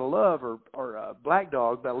 Whole Lot of Love or Black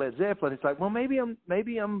Dog by Led Zeppelin? It's like, well, maybe I'm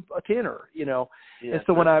a tenor, you know. Yeah, and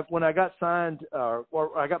so when I got signed,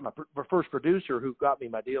 or I got my first producer who got me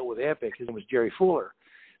my deal with Epic, his name was Jerry Fuller.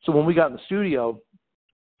 So when we got in the studio,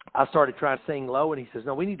 I started trying to sing low, and he says,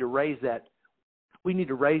 no, we need to raise that. We need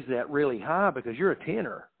to raise that really high because you're a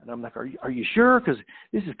tenor. And I'm like, are you sure? Because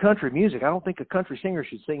this is country music. I don't think a country singer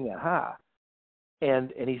should sing that high.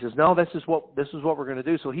 And he says, no, this is what we're going to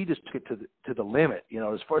do. So he just took it to the limit, you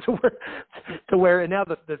know, as far to where. And now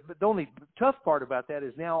the only tough part about that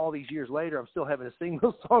is now all these years later, I'm still having to sing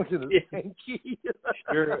those songs in the same key.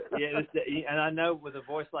 Sure, yeah. And I know with a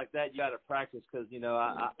voice like that, you got to practice, because you know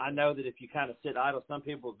I know that if you kind of sit idle, some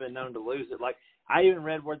people have been known to lose it. Like I even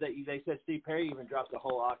read where they said Steve Perry even dropped a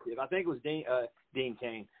whole octave. I think it was Dean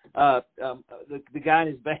Cain, the guy in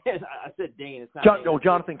his band. I said Dean. It's not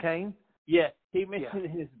Jonathan Cain. Yeah, he mentioned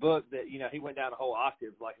in his book that, you know, he went down a whole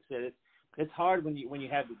octave. Like I said, it's hard when you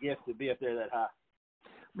have the gift to be up there that high.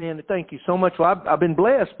 Man, thank you so much. Well, I've been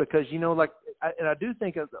blessed because, you know, I do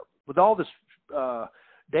think with all this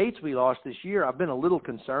dates we lost this year, I've been a little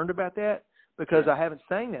concerned about that because I haven't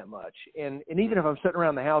sang that much. And even if I'm sitting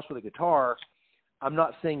around the house with a guitar, I'm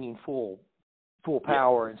not singing full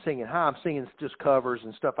power and singing high. I'm singing just covers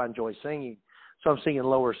and stuff I enjoy singing. So I'm singing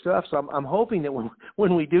lower stuff. So I'm hoping that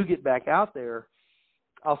when we do get back out there,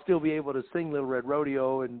 I'll still be able to sing Little Red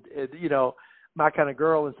Rodeo and you know, My Kind of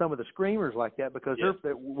Girl and some of the screamers like that, because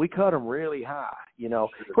we cut them really high, you know.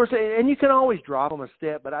 Of course, and you can always drop them a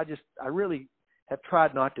step, but I really have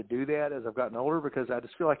tried not to do that as I've gotten older, because I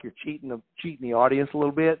just feel like you're cheating the audience a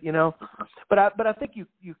little bit, you know. But I think you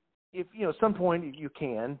if you know, at some point you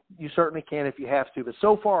certainly can if you have to. But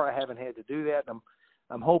so far I haven't had to do that, and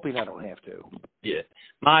I'm hoping I don't have to. Yeah.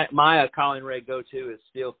 My Colin Ray go-to is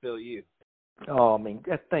Still Feel You. Oh, I mean,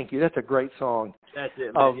 thank you. That's a great song. That's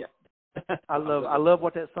it, man. Yeah. I love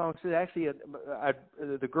what that song says. Actually,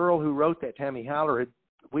 the girl who wrote that, Tammy Haller,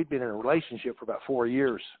 we'd been in a relationship for about 4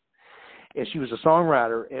 years, and she was a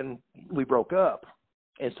songwriter, and we broke up.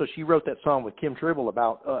 And so she wrote that song with Kim Tribble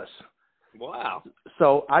about us. Wow.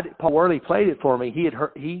 So Paul Worley played it for me.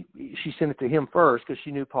 She sent it to him first because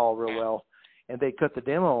she knew Paul real well. And they cut the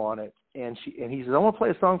demo on it, and he said, I want to play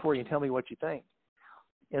a song for you and tell me what you think.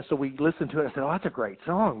 And so we listened to it. I said, oh, that's a great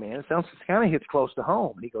song, man. It kind of hits close to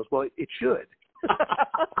home. And he goes, well, it should.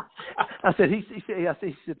 I said, he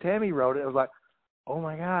said, Tammy wrote it. I was like, oh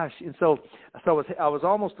my gosh. And so I was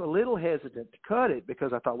almost a little hesitant to cut it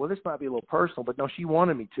because I thought, well, this might be a little personal, but no, she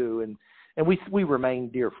wanted me to. And we remain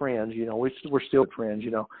dear friends, you know, we're still friends,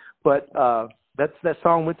 you know, but that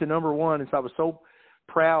song went to number one. And so I was so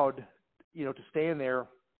proud, you know, to stand there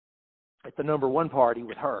at the number one party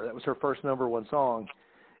with her. That was her first number one song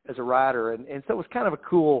as a writer. And so it was kind of a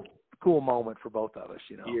cool moment for both of us,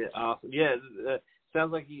 you know. Yeah, awesome. Yeah,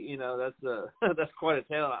 sounds like you know that's quite a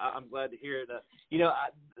tale. I'm glad to hear it.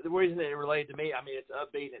 The reason that it related to me, I mean, it's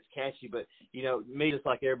upbeat and it's catchy, but me just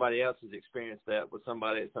like everybody else has experienced that with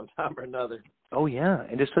somebody at some time or another. Oh yeah,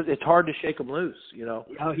 and it's hard to shake them loose,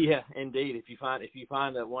 Oh yeah, indeed. If you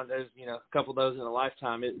find that one of those, a couple of those in a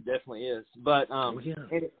lifetime, it definitely is. But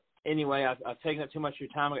anyway, I've taken up too much of your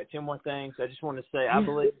time. I got two more things. I just wanted to say, I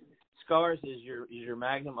believe Scars is your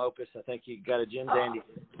magnum opus. I think you got a Jim Dandy.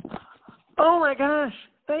 Oh my gosh!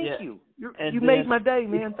 Thank you. You made my day,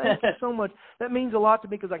 man. Thank you so much. That means a lot to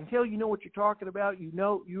me because I can tell you know what you're talking about.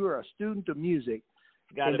 You are a student of music.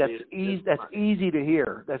 And that's easy to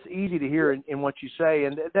hear. That's easy to hear in what you say,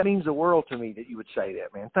 and that means the world to me that you would say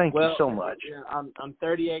that, man. Thank you so much. I'm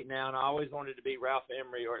 38 now, and I always wanted to be Ralph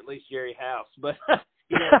Emery or at least Jerry House, but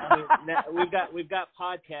we've got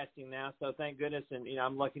podcasting now, so thank goodness. And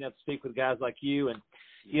I'm lucky enough to speak with guys like you, and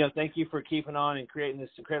thank you for keeping on and creating this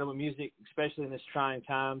incredible music, especially in this trying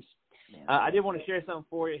times. I did want to share something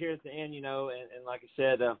for you here at the end, and like I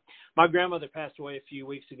said, my grandmother passed away a few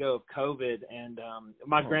weeks ago of COVID, and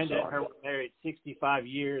my granddad and her were married 65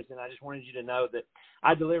 years, and I just wanted you to know that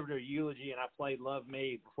I delivered her eulogy and I played Love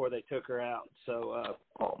Me before they took her out. So,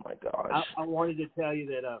 oh my gosh, I wanted to tell you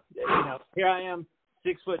that, here I am,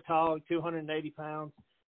 6 foot tall, 280 pounds,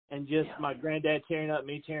 and just my granddad tearing up,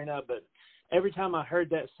 me tearing up, but every time I heard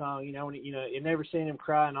that song, you never seen him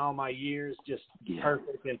cry in all my years, just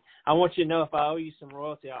perfect. And I want you to know if I owe you some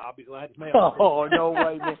royalty, I'll be glad to mail it. Oh, no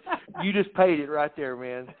way, man. You just paid it right there,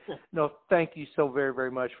 man. No, thank you so very,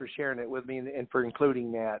 very much for sharing it with me and for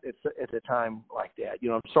including that at a time like that.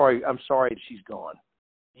 I'm sorry that she's gone.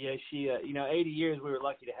 Yeah, she, 80 years we were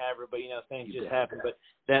lucky to have her, but things just happened. But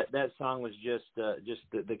that song was just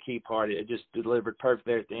the key part. It just delivered perfect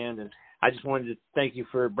there at the end, and I just wanted to thank you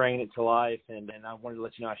for bringing it to life, and I wanted to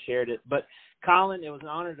let you know I shared it. But Colin, it was an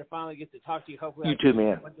honor to finally get to talk to you. Hopefully, you too,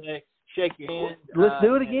 man. One day, shake your hand. Let's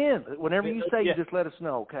do it again. Whenever you say, you just let us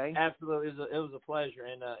know, okay? Absolutely, it was a pleasure,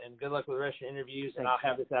 and good luck with the rest of your interviews. And I'll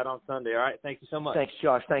have this out on Sunday. All right, thank you so much. Thanks,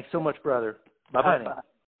 Josh. Thanks so much, brother. Bye now.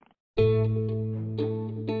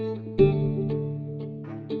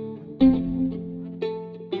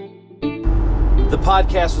 The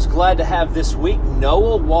podcast was glad to have this week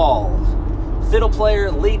Noah Wall, fiddle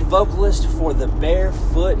player, lead vocalist for the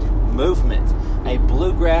Barefoot Movement, a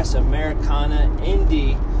bluegrass Americana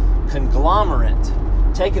indie conglomerate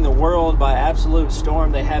taking the world by absolute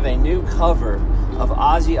storm. They have a new cover of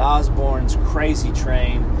Ozzy Osbourne's Crazy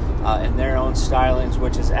Train in their own stylings,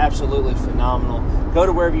 which is absolutely phenomenal. Go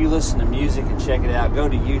to wherever you listen to music and check it out. Go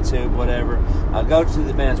to YouTube, whatever. Go to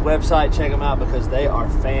the band's website, check them out because they are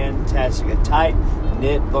fantastic. A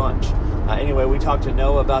tight-knit bunch. Anyway, we talked to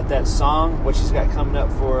Noah about that song, what she's got coming up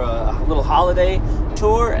for a little holiday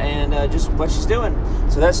tour, and just what she's doing.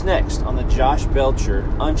 So that's next on the Josh Belcher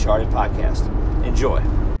Uncharted podcast. Enjoy.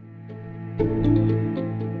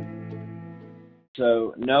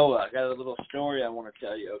 So, Noah, I got a little story I want to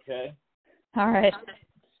tell you, okay? All right.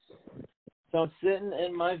 So I'm sitting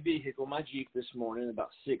in my vehicle, my Jeep, this morning about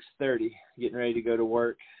 6:30, getting ready to go to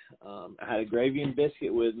work. I had a gravy and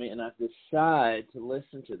biscuit with me, and I decide to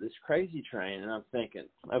listen to this Crazy Train, and I'm thinking,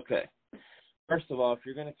 okay, first of all, if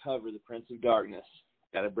you're going to cover the Prince of Darkness,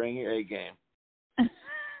 got to bring your A game.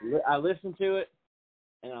 I listened to it,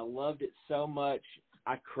 and I loved it so much,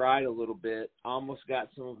 I cried a little bit, almost got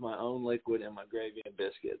some of my own liquid in my gravy and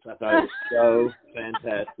biscuits. I thought it was so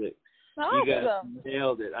fantastic. Awesome. You guys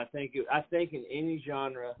nailed it. I think in any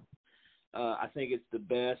genre, I think it's the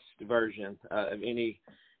best version of anybody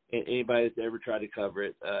that's ever tried to cover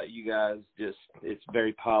it. You guys it's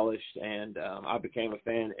very polished, and I became a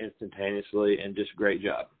fan instantaneously, and just great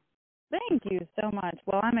job. Thank you so much.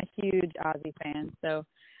 Well, I'm a huge Ozzy fan, so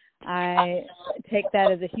I take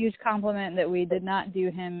that as a huge compliment that we did not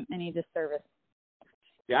do him any disservice.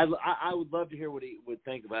 Yeah, I would love to hear what he would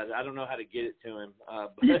think about it. I don't know how to get it to him,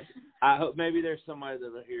 but I hope maybe there's somebody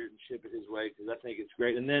that'll hear it and ship it his way because I think it's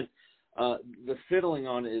great. And then the fiddling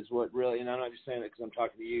on it is what really, and I'm not just saying that because I'm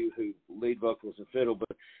talking to you who lead vocals and fiddle,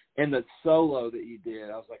 but in the solo that you did,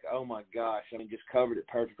 I was like, oh my gosh, I mean, just covered it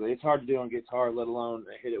perfectly. It's hard to do on guitar, let alone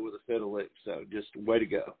hit it with a fiddle lick. So just way to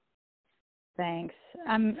go. Thanks.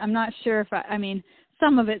 I'm not sure if I mean,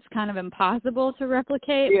 some of it's kind of impossible to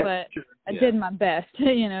replicate, but I did my best,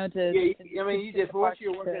 to. Yeah, I mean, you did. For what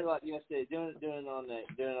you're working like yesterday, doing it on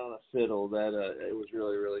a fiddle, that it was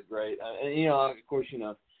really, really great. And of course,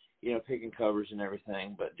 picking covers and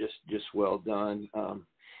everything, but just well done.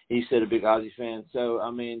 You said a big Ozzy fan, so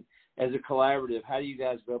I mean, as a collaborative, how do you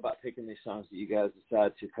guys go about picking these songs that you guys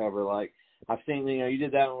decide to cover? Like I've seen, you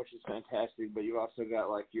did that one, which is fantastic, but you've also got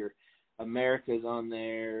like your America's on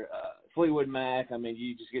there, Fleetwood Mac. I mean,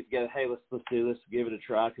 you just get together. Hey, let's do this. Give it a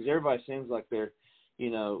try, because everybody seems like they're,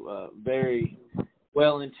 very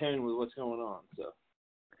well in tune with what's going on. So.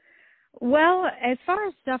 Well, as far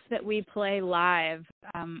as stuff that we play live,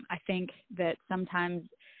 I think that sometimes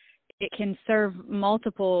it can serve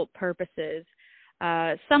multiple purposes.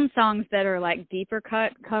 Some songs that are like deeper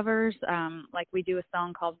cut covers, like we do a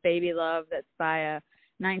song called Baby Love that's by a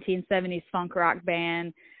 1970s funk rock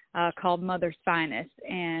band called Mother's Finest,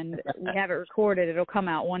 and we have it recorded. It'll come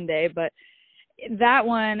out one day, but that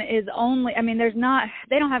one is only, I mean,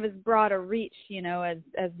 they don't have as broad a reach, as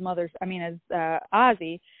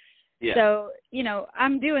Ozzy. Yeah. So,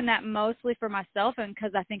 I'm doing that mostly for myself and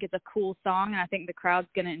because I think it's a cool song and I think the crowd's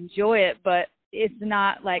going to enjoy it, but it's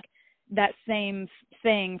not like that same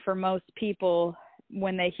thing for most people.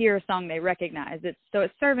 When they hear a song they recognize it. So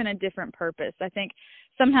it's serving a different purpose. I think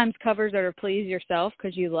sometimes covers are to please yourself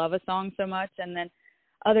because you love a song so much, and then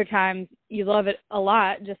other times you love it a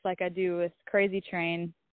lot, just like I do with Crazy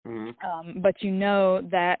Train. Mm-hmm. But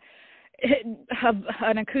that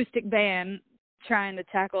an acoustic band trying to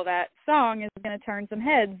tackle that song is going to turn some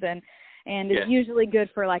heads, and it's usually good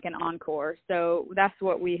for like an encore. So that's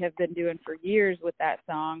what we have been doing for years with that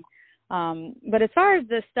song. But as far as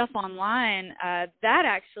the stuff online, that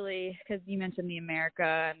actually, because you mentioned the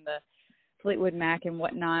America and the Fleetwood Mac and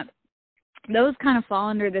whatnot, those kind of fall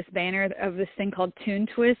under this banner of this thing called Tune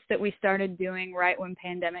Twist that we started doing right when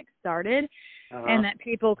pandemic started, and that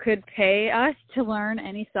people could pay us to learn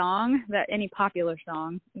any popular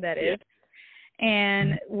song that is.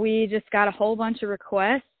 And we just got a whole bunch of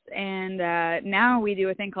requests, and now we do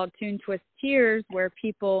a thing called Tune Twist Tiers where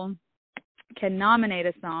people can nominate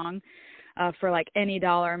a song for like any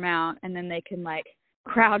dollar amount, and then they can like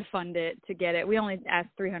crowdfund it to get it. We only asked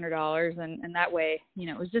 $300, and that way,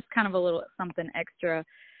 it was just kind of a little something extra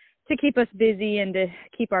to keep us busy and to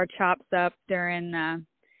keep our chops up during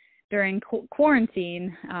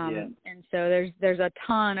quarantine. And so there's a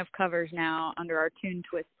ton of covers now under our Tune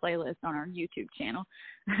Twist playlist on our YouTube channel.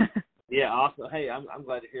 Yeah, awesome. Hey, I'm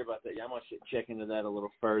glad to hear about that. Yeah, I'm going to check into that a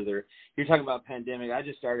little further. You're talking about pandemic. I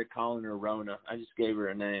just started calling her Rona. I just gave her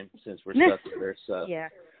a name since we're stuck with her. So yeah,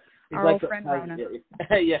 our old friend Rona.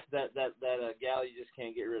 Yeah, that gal you just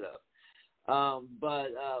can't get rid of.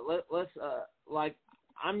 Let's like,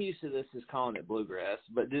 I'm used to this as calling it bluegrass,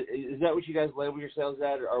 but is that what you guys label yourselves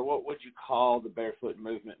at, or what would you call the Barefoot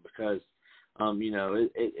movement? Because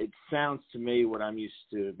it sounds to me what I'm used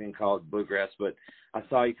to being called bluegrass, but I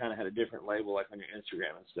saw you kind of had a different label, like on your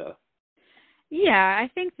Instagram and stuff. Yeah, I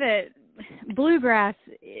think that bluegrass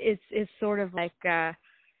is sort of like,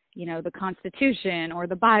 the Constitution or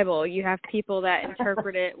the Bible. You have people that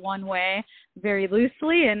interpret it one way very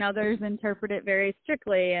loosely, and others interpret it very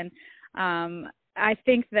strictly. And I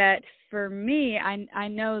think that for me, I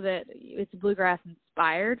know that it's bluegrass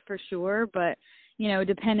inspired for sure, but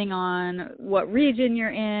depending on what region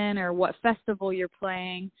you're in or what festival you're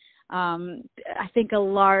playing, I think a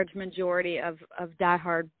large majority of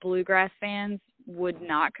diehard bluegrass fans would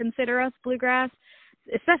not consider us bluegrass,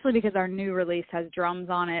 especially because our new release has drums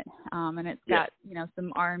on it, and it's got,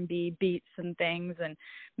 some R&B beats and things and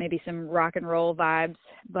maybe some rock and roll vibes.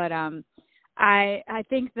 But I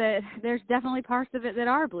think that there's definitely parts of it that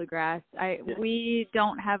are bluegrass. We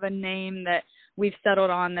don't have a name that we've settled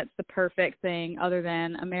on that's the perfect thing other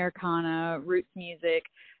than Americana, roots music,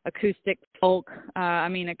 acoustic folk,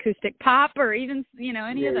 acoustic pop, or even,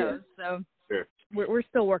 any of those. So sure. We're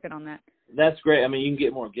still working on that. That's great. I mean, you can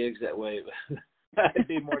get more gigs that way, it'd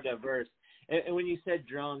be more diverse. And when you said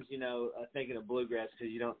drums, thinking of bluegrass,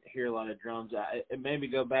 because you don't hear a lot of drums, it made me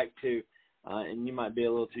go back to, and you might be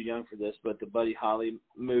a little too young for this, but the Buddy Holly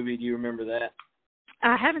movie, do you remember that?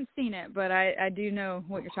 I haven't seen it, but I do know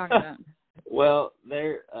what you're talking about. Well,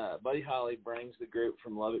 Buddy Holly brings the group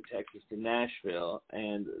from Lubbock, Texas to Nashville,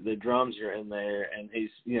 and the drums are in there, and he's,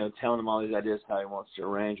 telling them all these ideas, how he wants to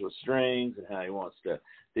arrange with strings and how he wants to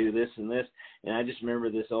do this and this. And I just remember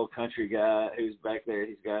this old country guy who's back there,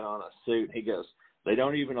 he's got on a suit, and he goes, "They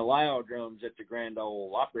don't even allow drums at the Grand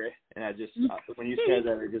Ole Opry." And I just, when you said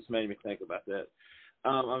that, it just made me think about that.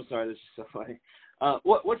 I'm sorry, this is so funny.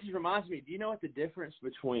 What just reminds me, do you know what the difference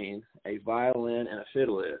between a violin and a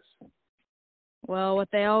fiddle is? Well, what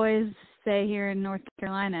they always say here in North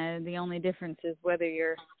Carolina, the only difference is whether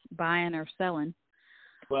you're buying or selling.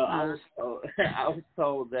 Well, I was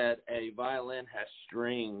told that a violin has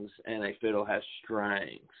strings and a fiddle has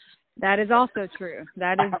strings. That is also true.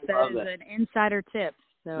 That is an insider tip.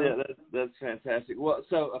 So. Yeah, that's fantastic. Well,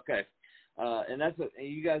 so okay, and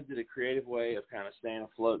you guys did a creative way of kind of staying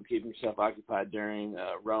afloat and keeping yourself occupied during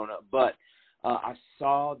Rona. But I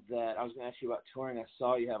saw that, I was going to ask you about touring. I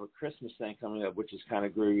saw you have a Christmas thing coming up, which is kind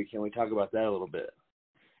of groovy. Can we talk about that a little bit?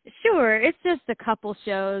 Sure. It's just a couple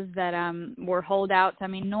shows that were holdouts. I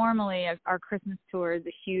mean, normally our Christmas tour is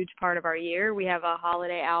a huge part of our year. We have a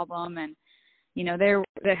holiday album, and, you know, the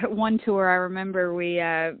one tour I remember we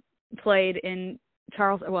played in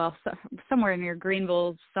somewhere near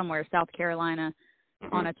Greenville, somewhere, South Carolina,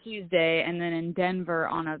 on a Tuesday, and then in Denver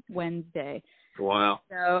on a Wednesday. Wow.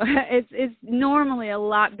 So it's normally a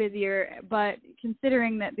lot busier, but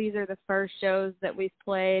considering that these are the first shows that we've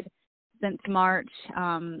played since March,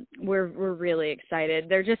 we're really excited.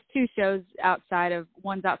 They're just two shows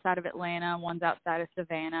one's outside of Atlanta, one's outside of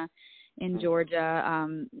Savannah in Georgia,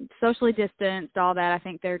 socially distanced, all that. I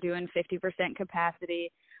think they're doing 50%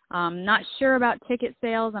 capacity. Not sure about ticket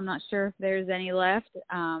sales. I'm not sure if there's any left.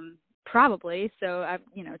 Probably. So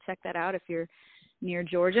check that out if you're near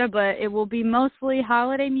Georgia, but it will be mostly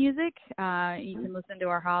holiday music. You can listen to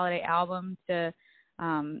our holiday album to,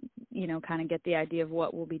 kind of get the idea of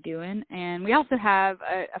what we'll be doing. And we also have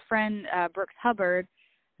a friend, Brooks Hubbard,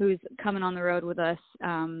 who's coming on the road with us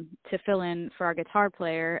to fill in for our guitar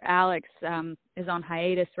player. Alex is on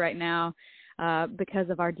hiatus right now because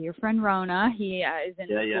of our dear friend Rona. He is in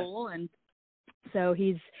school, and so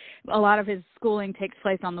a lot of his schooling takes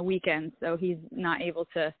place on the weekends, so he's not able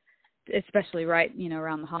to, especially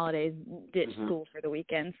around the holidays, ditch school for the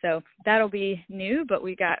weekend. So that'll be new, but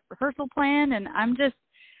we got rehearsal planned, and I'm just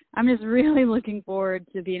really looking forward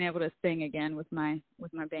to being able to sing again with my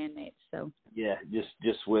bandmates. So yeah,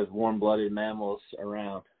 just with warm-blooded mammals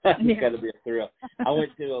around. It's got to be a thrill. I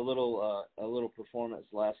went to a little performance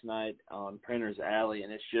last night on Printer's Alley,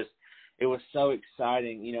 and it was so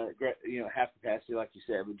exciting. Half capacity, like you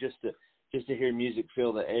said, but just to hear music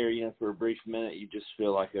fill the air, for a brief minute, you just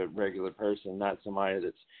feel like a regular person, not somebody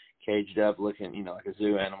that's caged up looking, like a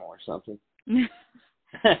zoo animal or something.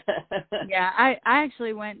 Yeah, I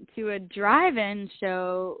actually went to a drive-in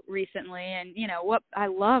show recently, and what I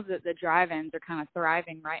love that the drive-ins are kind of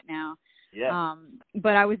thriving right now. Yeah.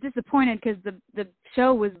 But I was disappointed because the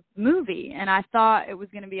show was movie, and I thought it was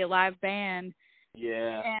going to be a live band.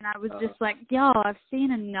 Yeah. And I was just like, y'all, I've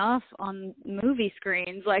seen enough on movie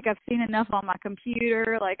screens. Like, I've seen enough on my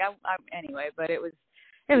computer. Like, anyway, but it was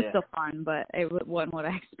still fun, but it wasn't what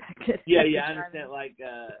I expected. Yeah, I understand. Like,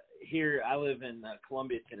 here, I live in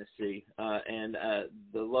Columbia, Tennessee, and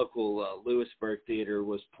the local Lewisburg Theater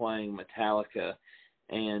was playing Metallica,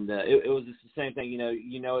 and it was just the same thing.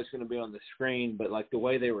 It's going to be on the screen, but like the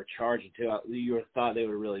way they were charging too, you would have thought they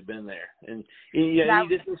would have really been there. And you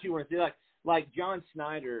just what you want to see, like John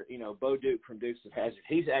Snyder, Bo Duke from Dukes of Hazzard,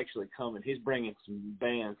 he's actually coming. He's bringing some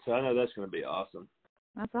bands, so I know that's going to be awesome.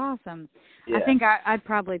 That's awesome. Yeah. I think I'd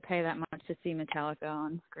probably pay that much to see Metallica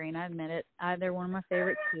on screen. I admit it. They're one of my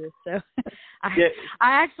favorites too. So I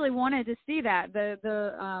actually wanted to see that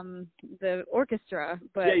the orchestra,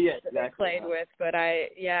 but that they played with. But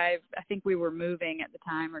I think we were moving at the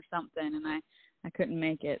time or something, and I couldn't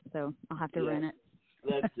make it, so I'll have to rent it.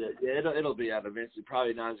 That's it. Yeah, it'll be out eventually.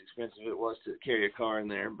 Probably not as expensive as it was to carry a car in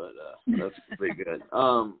there, but that's pretty good.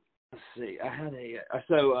 Let's see. I had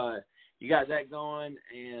you got that going,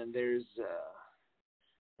 and there's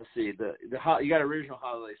let's see, you got an original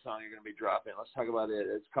holiday song you're going to be dropping. Let's talk about it.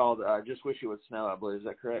 It's called "Just Wish It Would Snow," I believe. Is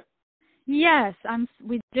that correct? Yes,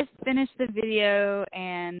 we just finished the video,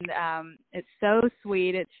 and it's so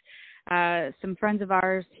sweet. It's some friends of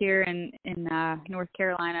ours here in North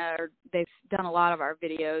Carolina, they've done a lot of our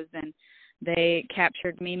videos, and they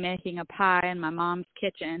captured me making a pie in my mom's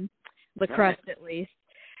kitchen, the crust at least.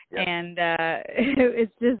 Yep. And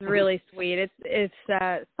it's just really sweet. It's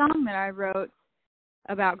a song that I wrote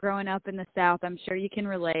about growing up in the South. I'm sure you can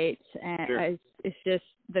relate. And sure. It's just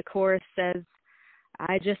the chorus says,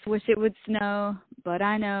 "I just wish it would snow, but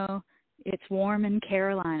I know it's warm in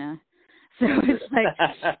Carolina." So it's like,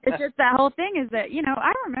 it's just that whole thing is that,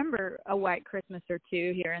 I remember a white Christmas or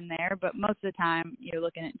two here and there, but most of the time you're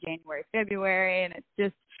looking at January, February, and it's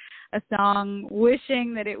just a song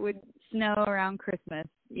wishing that it would snow around Christmas,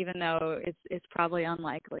 even though it's probably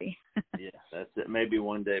unlikely. Yeah, that's it. Maybe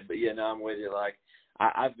one day. But, I'm with you. Like,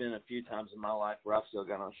 I've been a few times in my life where I've still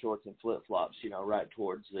got on shorts and flip-flops, right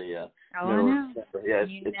towards the middle of December. Yeah,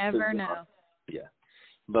 you never know. Yeah.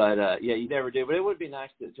 But, you never do. But it would be nice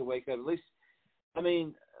to wake up. At least, I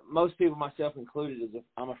mean, most people, myself included,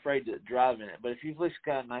 I'm afraid to drive in it. But if you've at least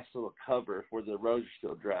got a nice little cover where the roads are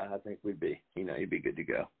still dry, I think you'd be good to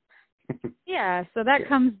go. Yeah, so that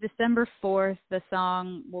comes December 4th. The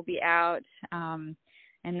song will be out. And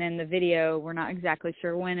then the video, we're not exactly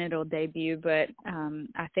sure when it'll debut, but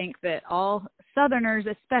I think that all Southerners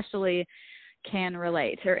especially can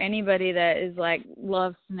relate, or anybody that is like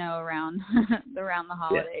loves snow around around the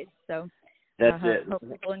holidays. So that's it. Hope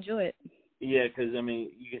people enjoy it. Yeah, because I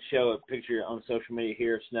mean, you can show a picture on social media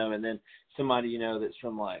here of snow, and then somebody you know that's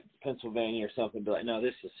from like Pennsylvania or something be like, "No,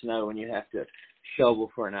 this is snow," and you have to shovel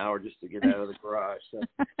for an hour just to get out of the garage. So,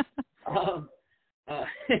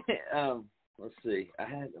 let's see.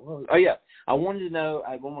 I wanted to know.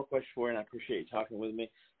 I had one more question for you, and I appreciate you talking with me.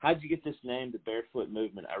 How did you get this name, the Barefoot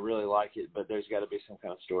Movement? I really like it, but there's got to be some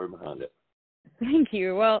kind of story behind it. Thank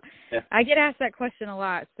you. Well, yeah. I get asked that question a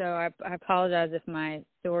lot, so I apologize if my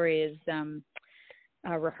story is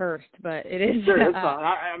rehearsed, but it is. Sure, that's fine.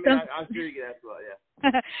 I'm sure you get asked a lot,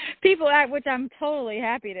 yeah. People, which I'm totally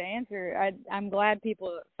happy to answer. I'm glad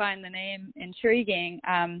people find the name intriguing.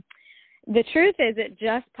 The truth is, it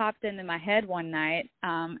just popped into my head one night,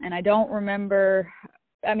 and I don't remember.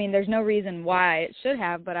 I mean, there's no reason why it should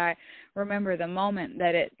have, but I remember the moment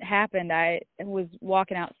that it happened. I was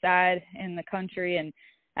walking outside in the country, and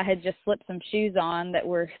I had just slipped some shoes on that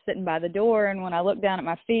were sitting by the door, and when I looked down at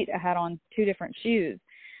my feet, I had on 2 different shoes.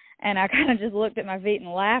 And I kind of just looked at my feet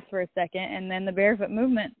and laughed for a second, and then the Barefoot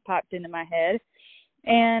Movement popped into my head.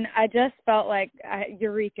 And I just felt like a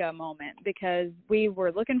eureka moment, because we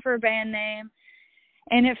were looking for a band name,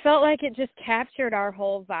 and it felt like it just captured our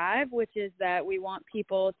whole vibe, which is that we want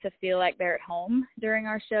people to feel like they're at home during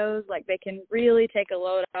our shows, like they can really take a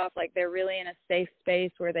load off, like they're really in a safe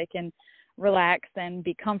space where they can relax and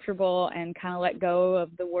be comfortable and kind of let go of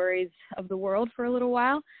the worries of the world for a little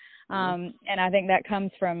while. And I think that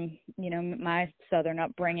comes from, my Southern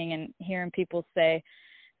upbringing and hearing people say,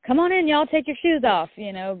 "Come on in, y'all, take your shoes off,"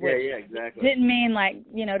 which yeah, exactly. didn't mean like,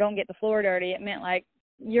 don't get the floor dirty. It meant like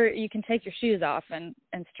you can take your shoes off and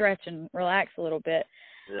stretch and relax a little bit.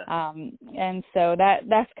 Yeah. And so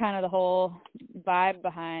that's kind of the whole vibe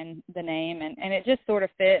behind the name, and it just sort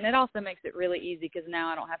of fit. And it also makes it really easy, because now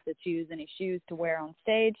I don't have to choose any shoes to wear on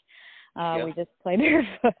stage. We just play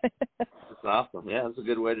barefoot. That's awesome. Yeah, that's a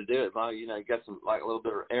good way to do it. You got some, like, a little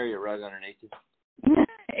bit of area rug underneath you.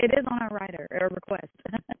 It is on our rider or request.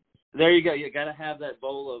 There you go. You got to have that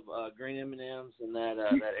bowl of green M&Ms and that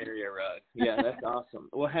area rug. Yeah, that's awesome.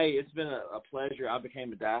 Well, hey, it's been a pleasure. I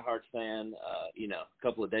became a diehard fan, a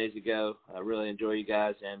couple of days ago. I really enjoy you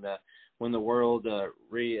guys, and when the world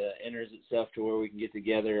re-enters itself to where we can get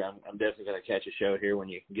together, I'm definitely going to catch a show here when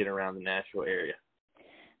you can get around the Nashville area.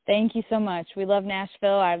 Thank you so much. We love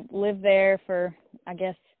Nashville. I lived there for, I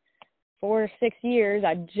guess, 4 or 6 years.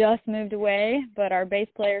 I just moved away, but our bass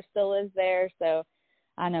player still lives there, so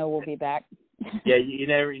I know we'll be back. Yeah, you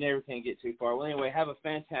never can get too far. Well, anyway, have a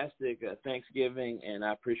fantastic Thanksgiving, and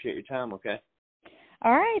I appreciate your time, okay?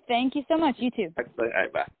 All right. Thank you so much. You too. All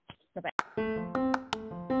right, bye. Bye-bye.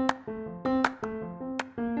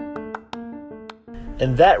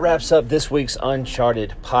 And that wraps up this week's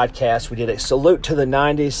Uncharted podcast. We did a salute to the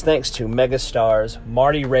 90s thanks to megastars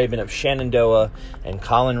Marty Raven of Shenandoah and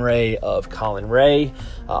Colin Ray of Colin Ray.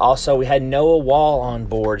 Also, we had Noah Wall on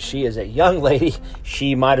board. She is a young lady.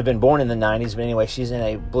 She might have been born in the 90s, but anyway, she's in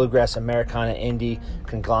a bluegrass Americana indie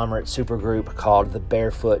conglomerate supergroup called the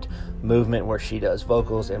Barefoot Movement, where she does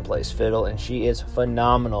vocals and plays fiddle, and she is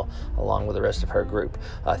phenomenal along with the rest of her group.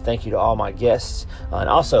 Thank you to all my guests, and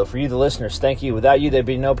also for you, the listeners, thank you. Without you, there'd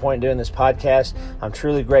be no point in doing this podcast. I'm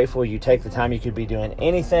truly grateful you take the time. You could be doing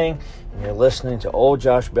anything, and you're listening to old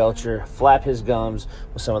Josh Belcher flap his gums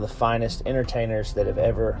with some of the finest entertainers that have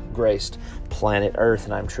ever graced planet Earth,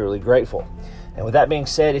 and I'm truly grateful. And with that being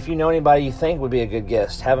said, if you know anybody you think would be a good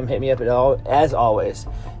guest, have them hit me up as always,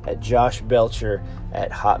 at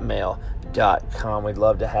joshbelcher@hotmail.com. We'd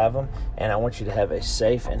love to have them, and I want you to have a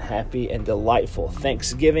safe and happy and delightful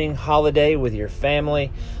Thanksgiving holiday with your family.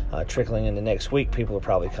 Trickling into next week, people are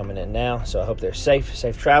probably coming in now, so I hope they're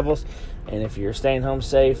safe travels. And if you're staying home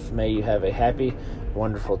safe, may you have a happy,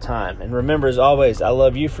 wonderful time. And remember, as always, I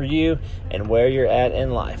love you for you and where you're at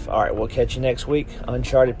in life. All right, we'll catch you next week.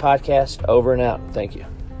 Uncharted Podcast, over and out. Thank you.